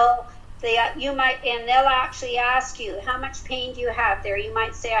until they'll actually ask you, how much pain do you have there? You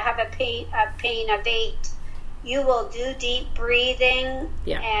might say, I have a pain of 8. You will do deep breathing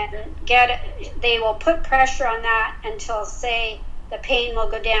and they will put pressure on that until, say, the pain will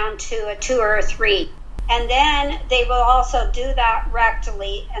go down to a 2 or a 3. And then they will also do that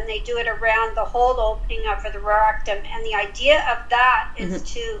rectally, and they do it around the whole opening of the rectum. And the idea of that is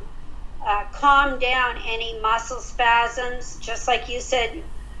to calm down any muscle spasms, just like you said.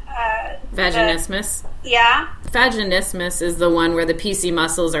 Vaginismus. Vaginismus is the one where the PC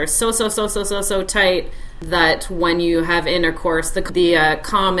muscles are so tight that when you have intercourse, the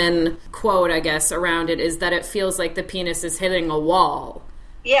common quote, I guess, around it is that it feels like the penis is hitting a wall.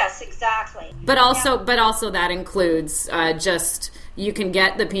 Yes, exactly. But also that includes just you can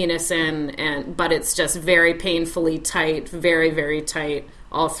get the penis in, but it's just very painfully tight, very, very tight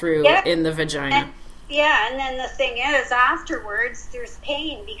all through in the vagina. And then the thing is, afterwards, there's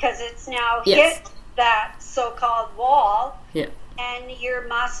pain because it's now hit that so-called wall, and your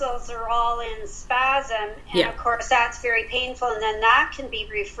muscles are all in spasm, and of course that's very painful, and then that can be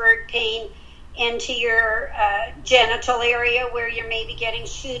referred pain into your genital area where you're maybe getting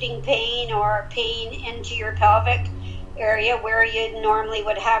shooting pain, or pain into your pelvic area where you normally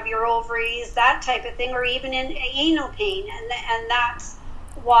would have your ovaries, that type of thing, or even in anal pain, and that's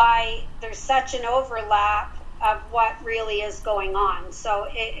why there's such an overlap of what really is going on. So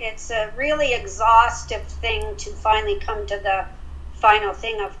it's a really exhaustive thing to finally come to the final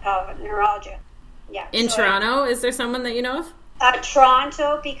thing of neuralgia. Yeah. In Toronto, is there someone that you know of?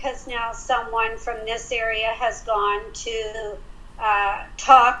 Toronto, because now someone from this area has gone to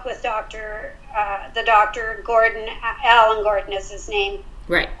talk with the doctor Gordon, Alan Gordon is his name.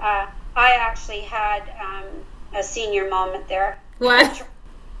 Right. I actually had a senior moment there. What?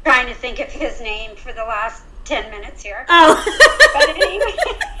 Trying to think of his name for the last 10 minutes here. Oh. But anyway.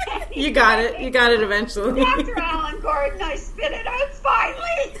 You got it. You got it eventually. Dr. Alan Gordon, I spit it out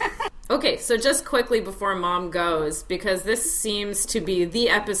finally. Okay, so just quickly before Mom goes, because this seems to be the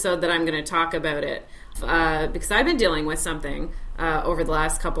episode that I'm going to talk about it, because I've been dealing with something over the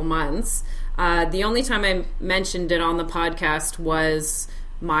last couple months. The only time I mentioned it on the podcast was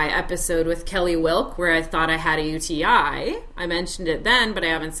my episode with Kelly Wilk, where I thought I had a UTI. I mentioned it then, but I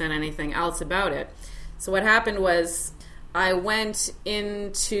haven't said anything else about it. So what happened was I went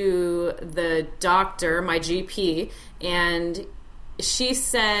into the doctor, my GP, and she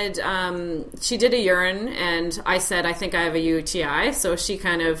said she did a urine, and I said, I think I have a UTI. So she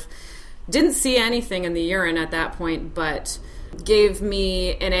kind of didn't see anything in the urine at that point, but gave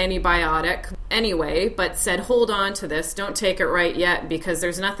me an antibiotic anyway, but said, hold on to this. Don't take it right yet because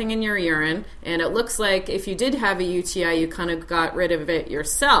there's nothing in your urine. And it looks like if you did have a UTI, you kind of got rid of it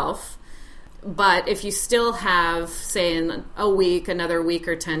yourself. But if you still have, say, in a week, another week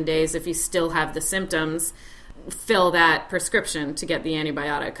or 10 days, if you still have the symptoms, fill that prescription to get the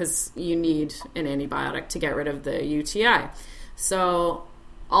antibiotic because you need an antibiotic to get rid of the UTI. So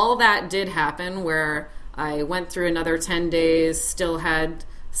all that did happen where I went through another 10 days, still had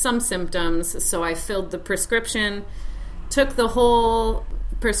some symptoms, so I filled the prescription, took the whole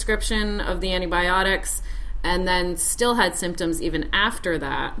prescription of the antibiotics, and then still had symptoms even after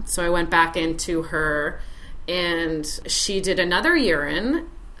that. So I went back into her, and she did another urine.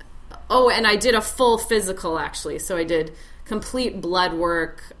 Oh, and I did a full physical, actually. So I did complete blood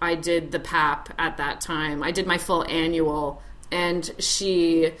work. I did the PAP at that time. I did my full annual, and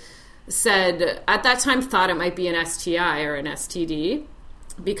she said, at that time, thought it might be an STI or an STD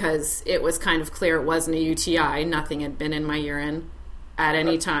because it was kind of clear it wasn't a UTI. Nothing had been in my urine at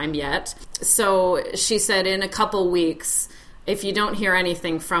any time yet. So she said, in a couple weeks, if you don't hear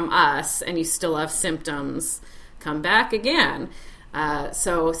anything from us and you still have symptoms, come back again.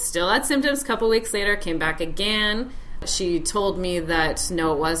 So still had symptoms. A couple weeks later, came back again. She told me that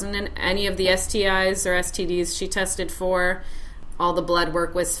no, it wasn't in any of the STIs or STDs she tested for. All the blood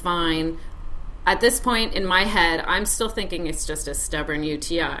work was fine. At this point in my head, I'm still thinking it's just a stubborn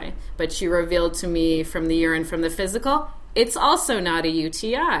UTI. But she revealed to me from the urine from the physical, it's also not a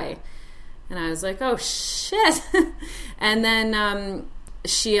UTI. And I was like, oh, shit. And then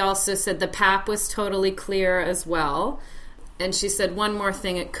she also said the PAP was totally clear as well. And she said one more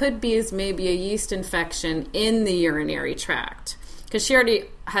thing it could be is maybe a yeast infection in the urinary tract. Because she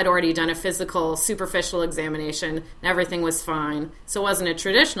had already done a physical, superficial examination, and everything was fine. So it wasn't a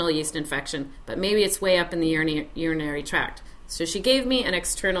traditional yeast infection, but maybe it's way up in the urinary tract. So she gave me an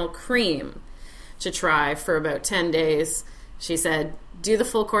external cream to try for about 10 days. She said, do the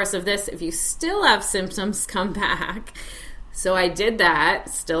full course of this. If you still have symptoms, come back. So I did that,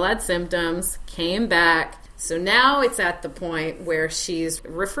 still had symptoms, came back. So now it's at the point where she's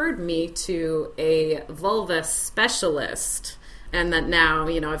referred me to a vulva specialist. And that now,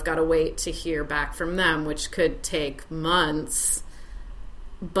 I've got to wait to hear back from them, which could take months.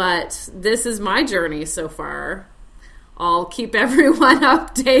 But this is my journey so far. I'll keep everyone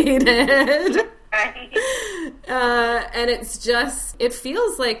updated. And it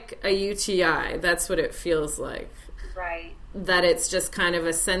feels like a UTI. That's what it feels like. Right. That it's just kind of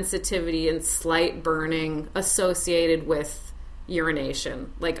a sensitivity and slight burning associated with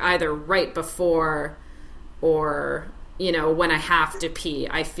urination. Like either right before or when I have to pee,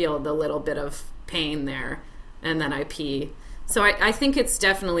 I feel the little bit of pain there, and then I pee. So I think it's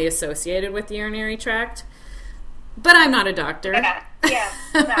definitely associated with the urinary tract, but I'm not a doctor.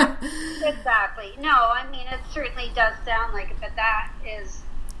 Yeah, exactly. No, I mean, it certainly does sound like it, but that is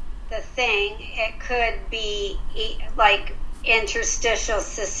the thing. It could be like interstitial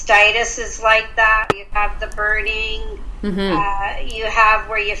cystitis is like that. You have the burning. Mm-hmm. You have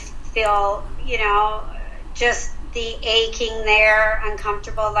where you feel, just the aching there,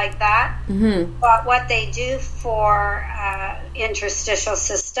 uncomfortable like that. Mm-hmm. But what they do for interstitial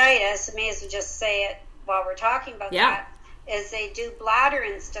cystitis, I may as well just say it while we're talking about that, is they do bladder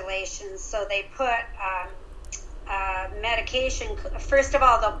installations. So they put medication. First of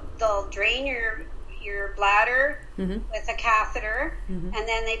all, they'll drain your your bladder Mm-hmm. with a catheter, Mm-hmm. and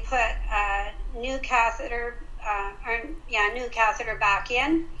then they put a new catheter, new catheter back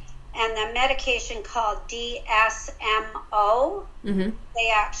in, and the medication called DSMO. Mm-hmm.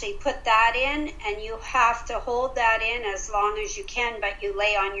 They actually put that in, and you have to hold that in as long as you can, but you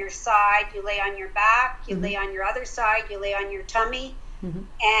lay on your side, you lay on your back, you Mm-hmm. lay on your other side, you lay on your tummy, Mm-hmm.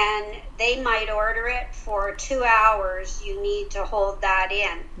 and they might order it for 2 hours. You need to hold that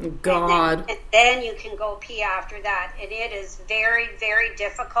in. God. And then you can go pee after that. And it is very, very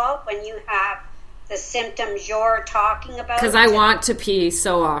difficult when you have the symptoms you're talking about. Because I want to pee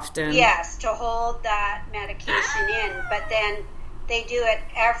so often. Yes, to hold that medication in. But then they do it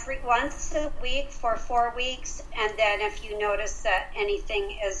once a week for 4 weeks. And then if you notice that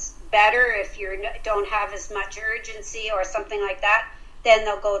anything is better, if you don't have as much urgency or something like that, then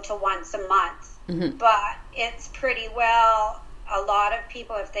they'll go to once a month. Mm-hmm. But it's pretty well, a lot of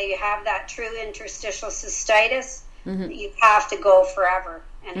people, if they have that true interstitial cystitis, Mm-hmm. you have to go forever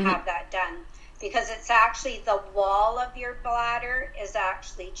and Mm-hmm. have that done. Because it's actually the wall of your bladder is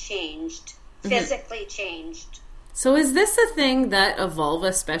actually changed, physically changed. So is this a thing that a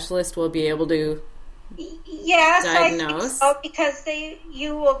vulva specialist will be able to Yes, diagnose? I think so, because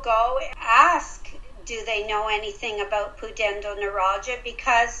you will go ask, do they know anything about pudendal neuralgia?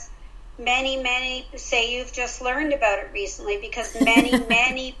 Because many say you've just learned about it recently, because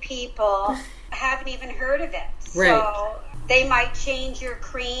many people haven't even heard of it. Right. So they might change your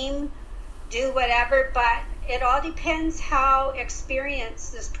cream, do whatever, but it all depends how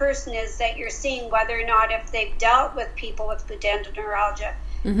experienced this person is that you're seeing, whether or not if they've dealt with people with pudendal neuralgia.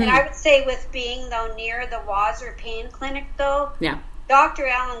 Mm-hmm. And I would say with being, though, near the Wazzer Pain Clinic, though, Yeah. Dr.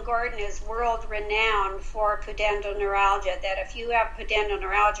 Alan Gordon is world renowned for pudendal neuralgia, that if you have pudendal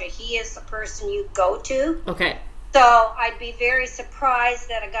neuralgia, he is the person you go to. Okay. So I'd be very surprised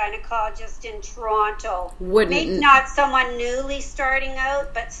that a gynecologist in Toronto, maybe Wouldn't. not someone newly starting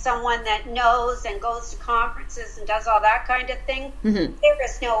out, but someone that knows and goes to conferences and does all that kind of thing, Mm-hmm. there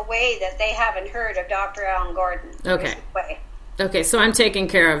is no way that they haven't heard of Dr. Alan Gordon. Okay. There's no way. Okay, so I'm taken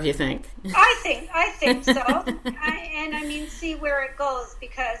care of, you think? I think so. I mean, see where it goes,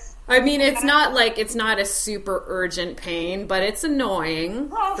 because I mean, it's not a super urgent pain, but it's annoying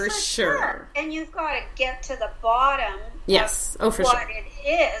for sure. And you've got to get to the bottom Yes. of For what sure. it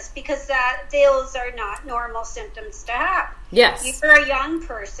is, because those are not normal symptoms to have. Yes. You're a young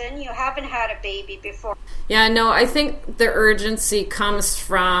person. You haven't had a baby before. Yeah, no, I think the urgency comes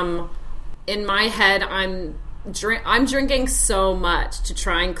from, in my head, I'm drinking so much to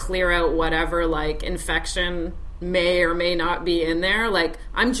try and clear out whatever, like, infection may or may not be in there. Like,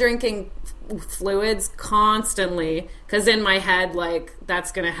 I'm drinking fluids constantly because in my head, like,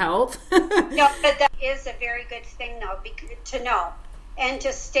 that's going to help. No, but that is a very good thing, though, to know and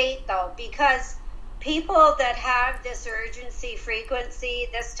to state, though, because people that have this urgency, frequency,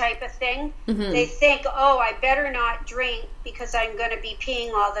 this type of thing, Mm-hmm. they think, oh, I better not drink because I'm going to be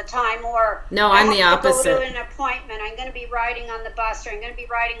peeing all the time, or No, I I'm have the to opposite. go to an appointment, I'm going to be riding on the bus, or I'm going to be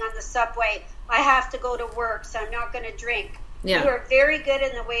riding on the subway, I have to go to work, so I'm not going to drink. Yeah. You are very good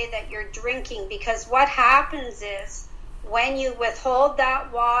in the way that you're drinking, because what happens is when you withhold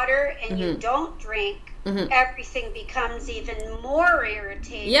that water and you don't drink, everything becomes even more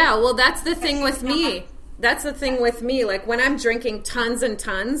irritating. Yeah, well, that's the thing with me. That's the thing with me. Like, when I'm drinking tons and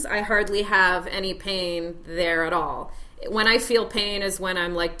tons, I hardly have any pain there at all. When I feel pain is when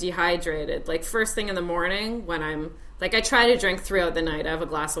I'm, like, dehydrated. Like, first thing in the morning, when I'm, like, I try to drink throughout the night. I have a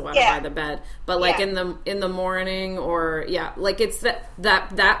glass of water by the bed. But, like, in the morning, or, like, it's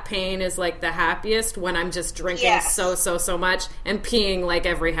that pain is, like, the happiest when I'm just drinking so much and peeing, like,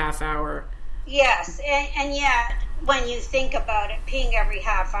 every half hour. Yes, and yet, when you think about it, peeing every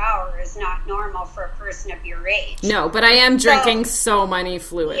half hour is not normal for a person of your age. No, but I am drinking so many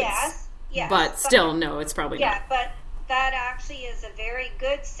fluids. Yes. But still, no, it's probably not. Yeah, but that actually is a very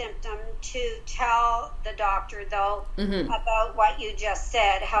good symptom to tell the doctor, though, about what you just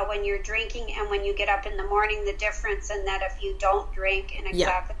said, how when you're drinking and when you get up in the morning, the difference, and that if you don't drink, and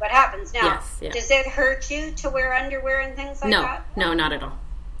exactly what happens. Now, does it hurt you to wear underwear and things like that? No, not at all.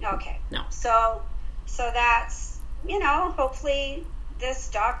 Okay. No. So that's, hopefully this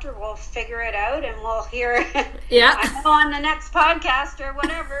doctor will figure it out, and we'll hear I know on the next podcast or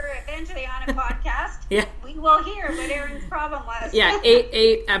whatever, eventually on a podcast, we will hear what Aaron's problem was. Yeah,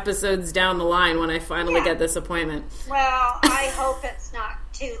 eight episodes down the line when I finally get this appointment. Well, I hope it's not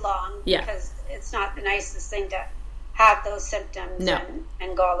too long, because it's not the nicest thing have those symptoms No.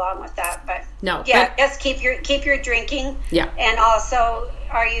 and go along with that. But No. yeah, just keep your drinking. Yeah. And also,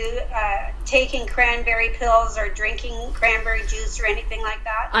 are you taking cranberry pills or drinking cranberry juice or anything like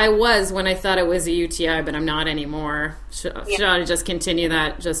that? I was when I thought it was a UTI, but I'm not anymore. Should I just continue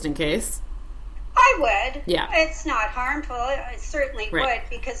that just in case? I would. Yeah. It's not harmful. It certainly would,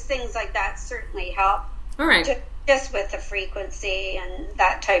 because things like that certainly help. All right. Just with the frequency and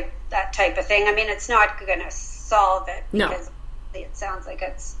that type of thing. I mean, it's not going to solve it, because it sounds like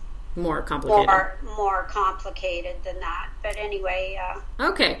it's more complicated. More complicated than that. But anyway.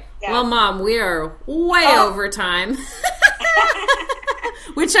 Okay. Yeah. Well, Mom, we are way over time,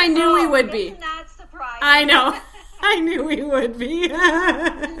 which I knew we would be. Isn't that surprising? I know. I knew we would be.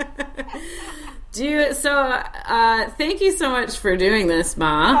 Thank you so much for doing this,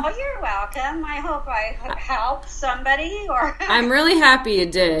 Ma. Oh, you're welcome. I hope I helped somebody, or I'm really happy you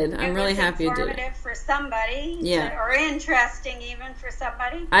did. I'm really happy you did. Informative for somebody, yeah, or interesting even for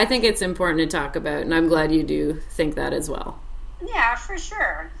somebody. I think it's important to talk about, and I'm glad you do think that as well. Yeah, for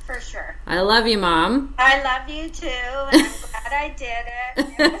sure, for sure. I love you, Mom. I love you too, and I'm glad I did it.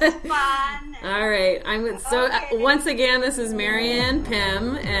 It was fun. All right. Once again, this is Ann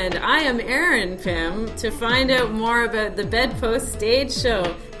Pim, and I am Erin Pim. To find out more about the Bedpost Stage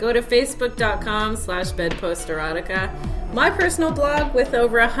Show, go to facebook.com/bedposterotica. My personal blog with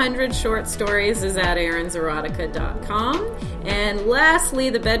over 100 short stories is at erinserotica.com. And lastly,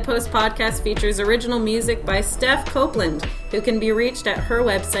 the Bedpost podcast features original music by Steph Copeland, who can be reached at her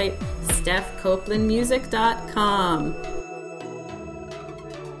website, stephcopelandmusic.com.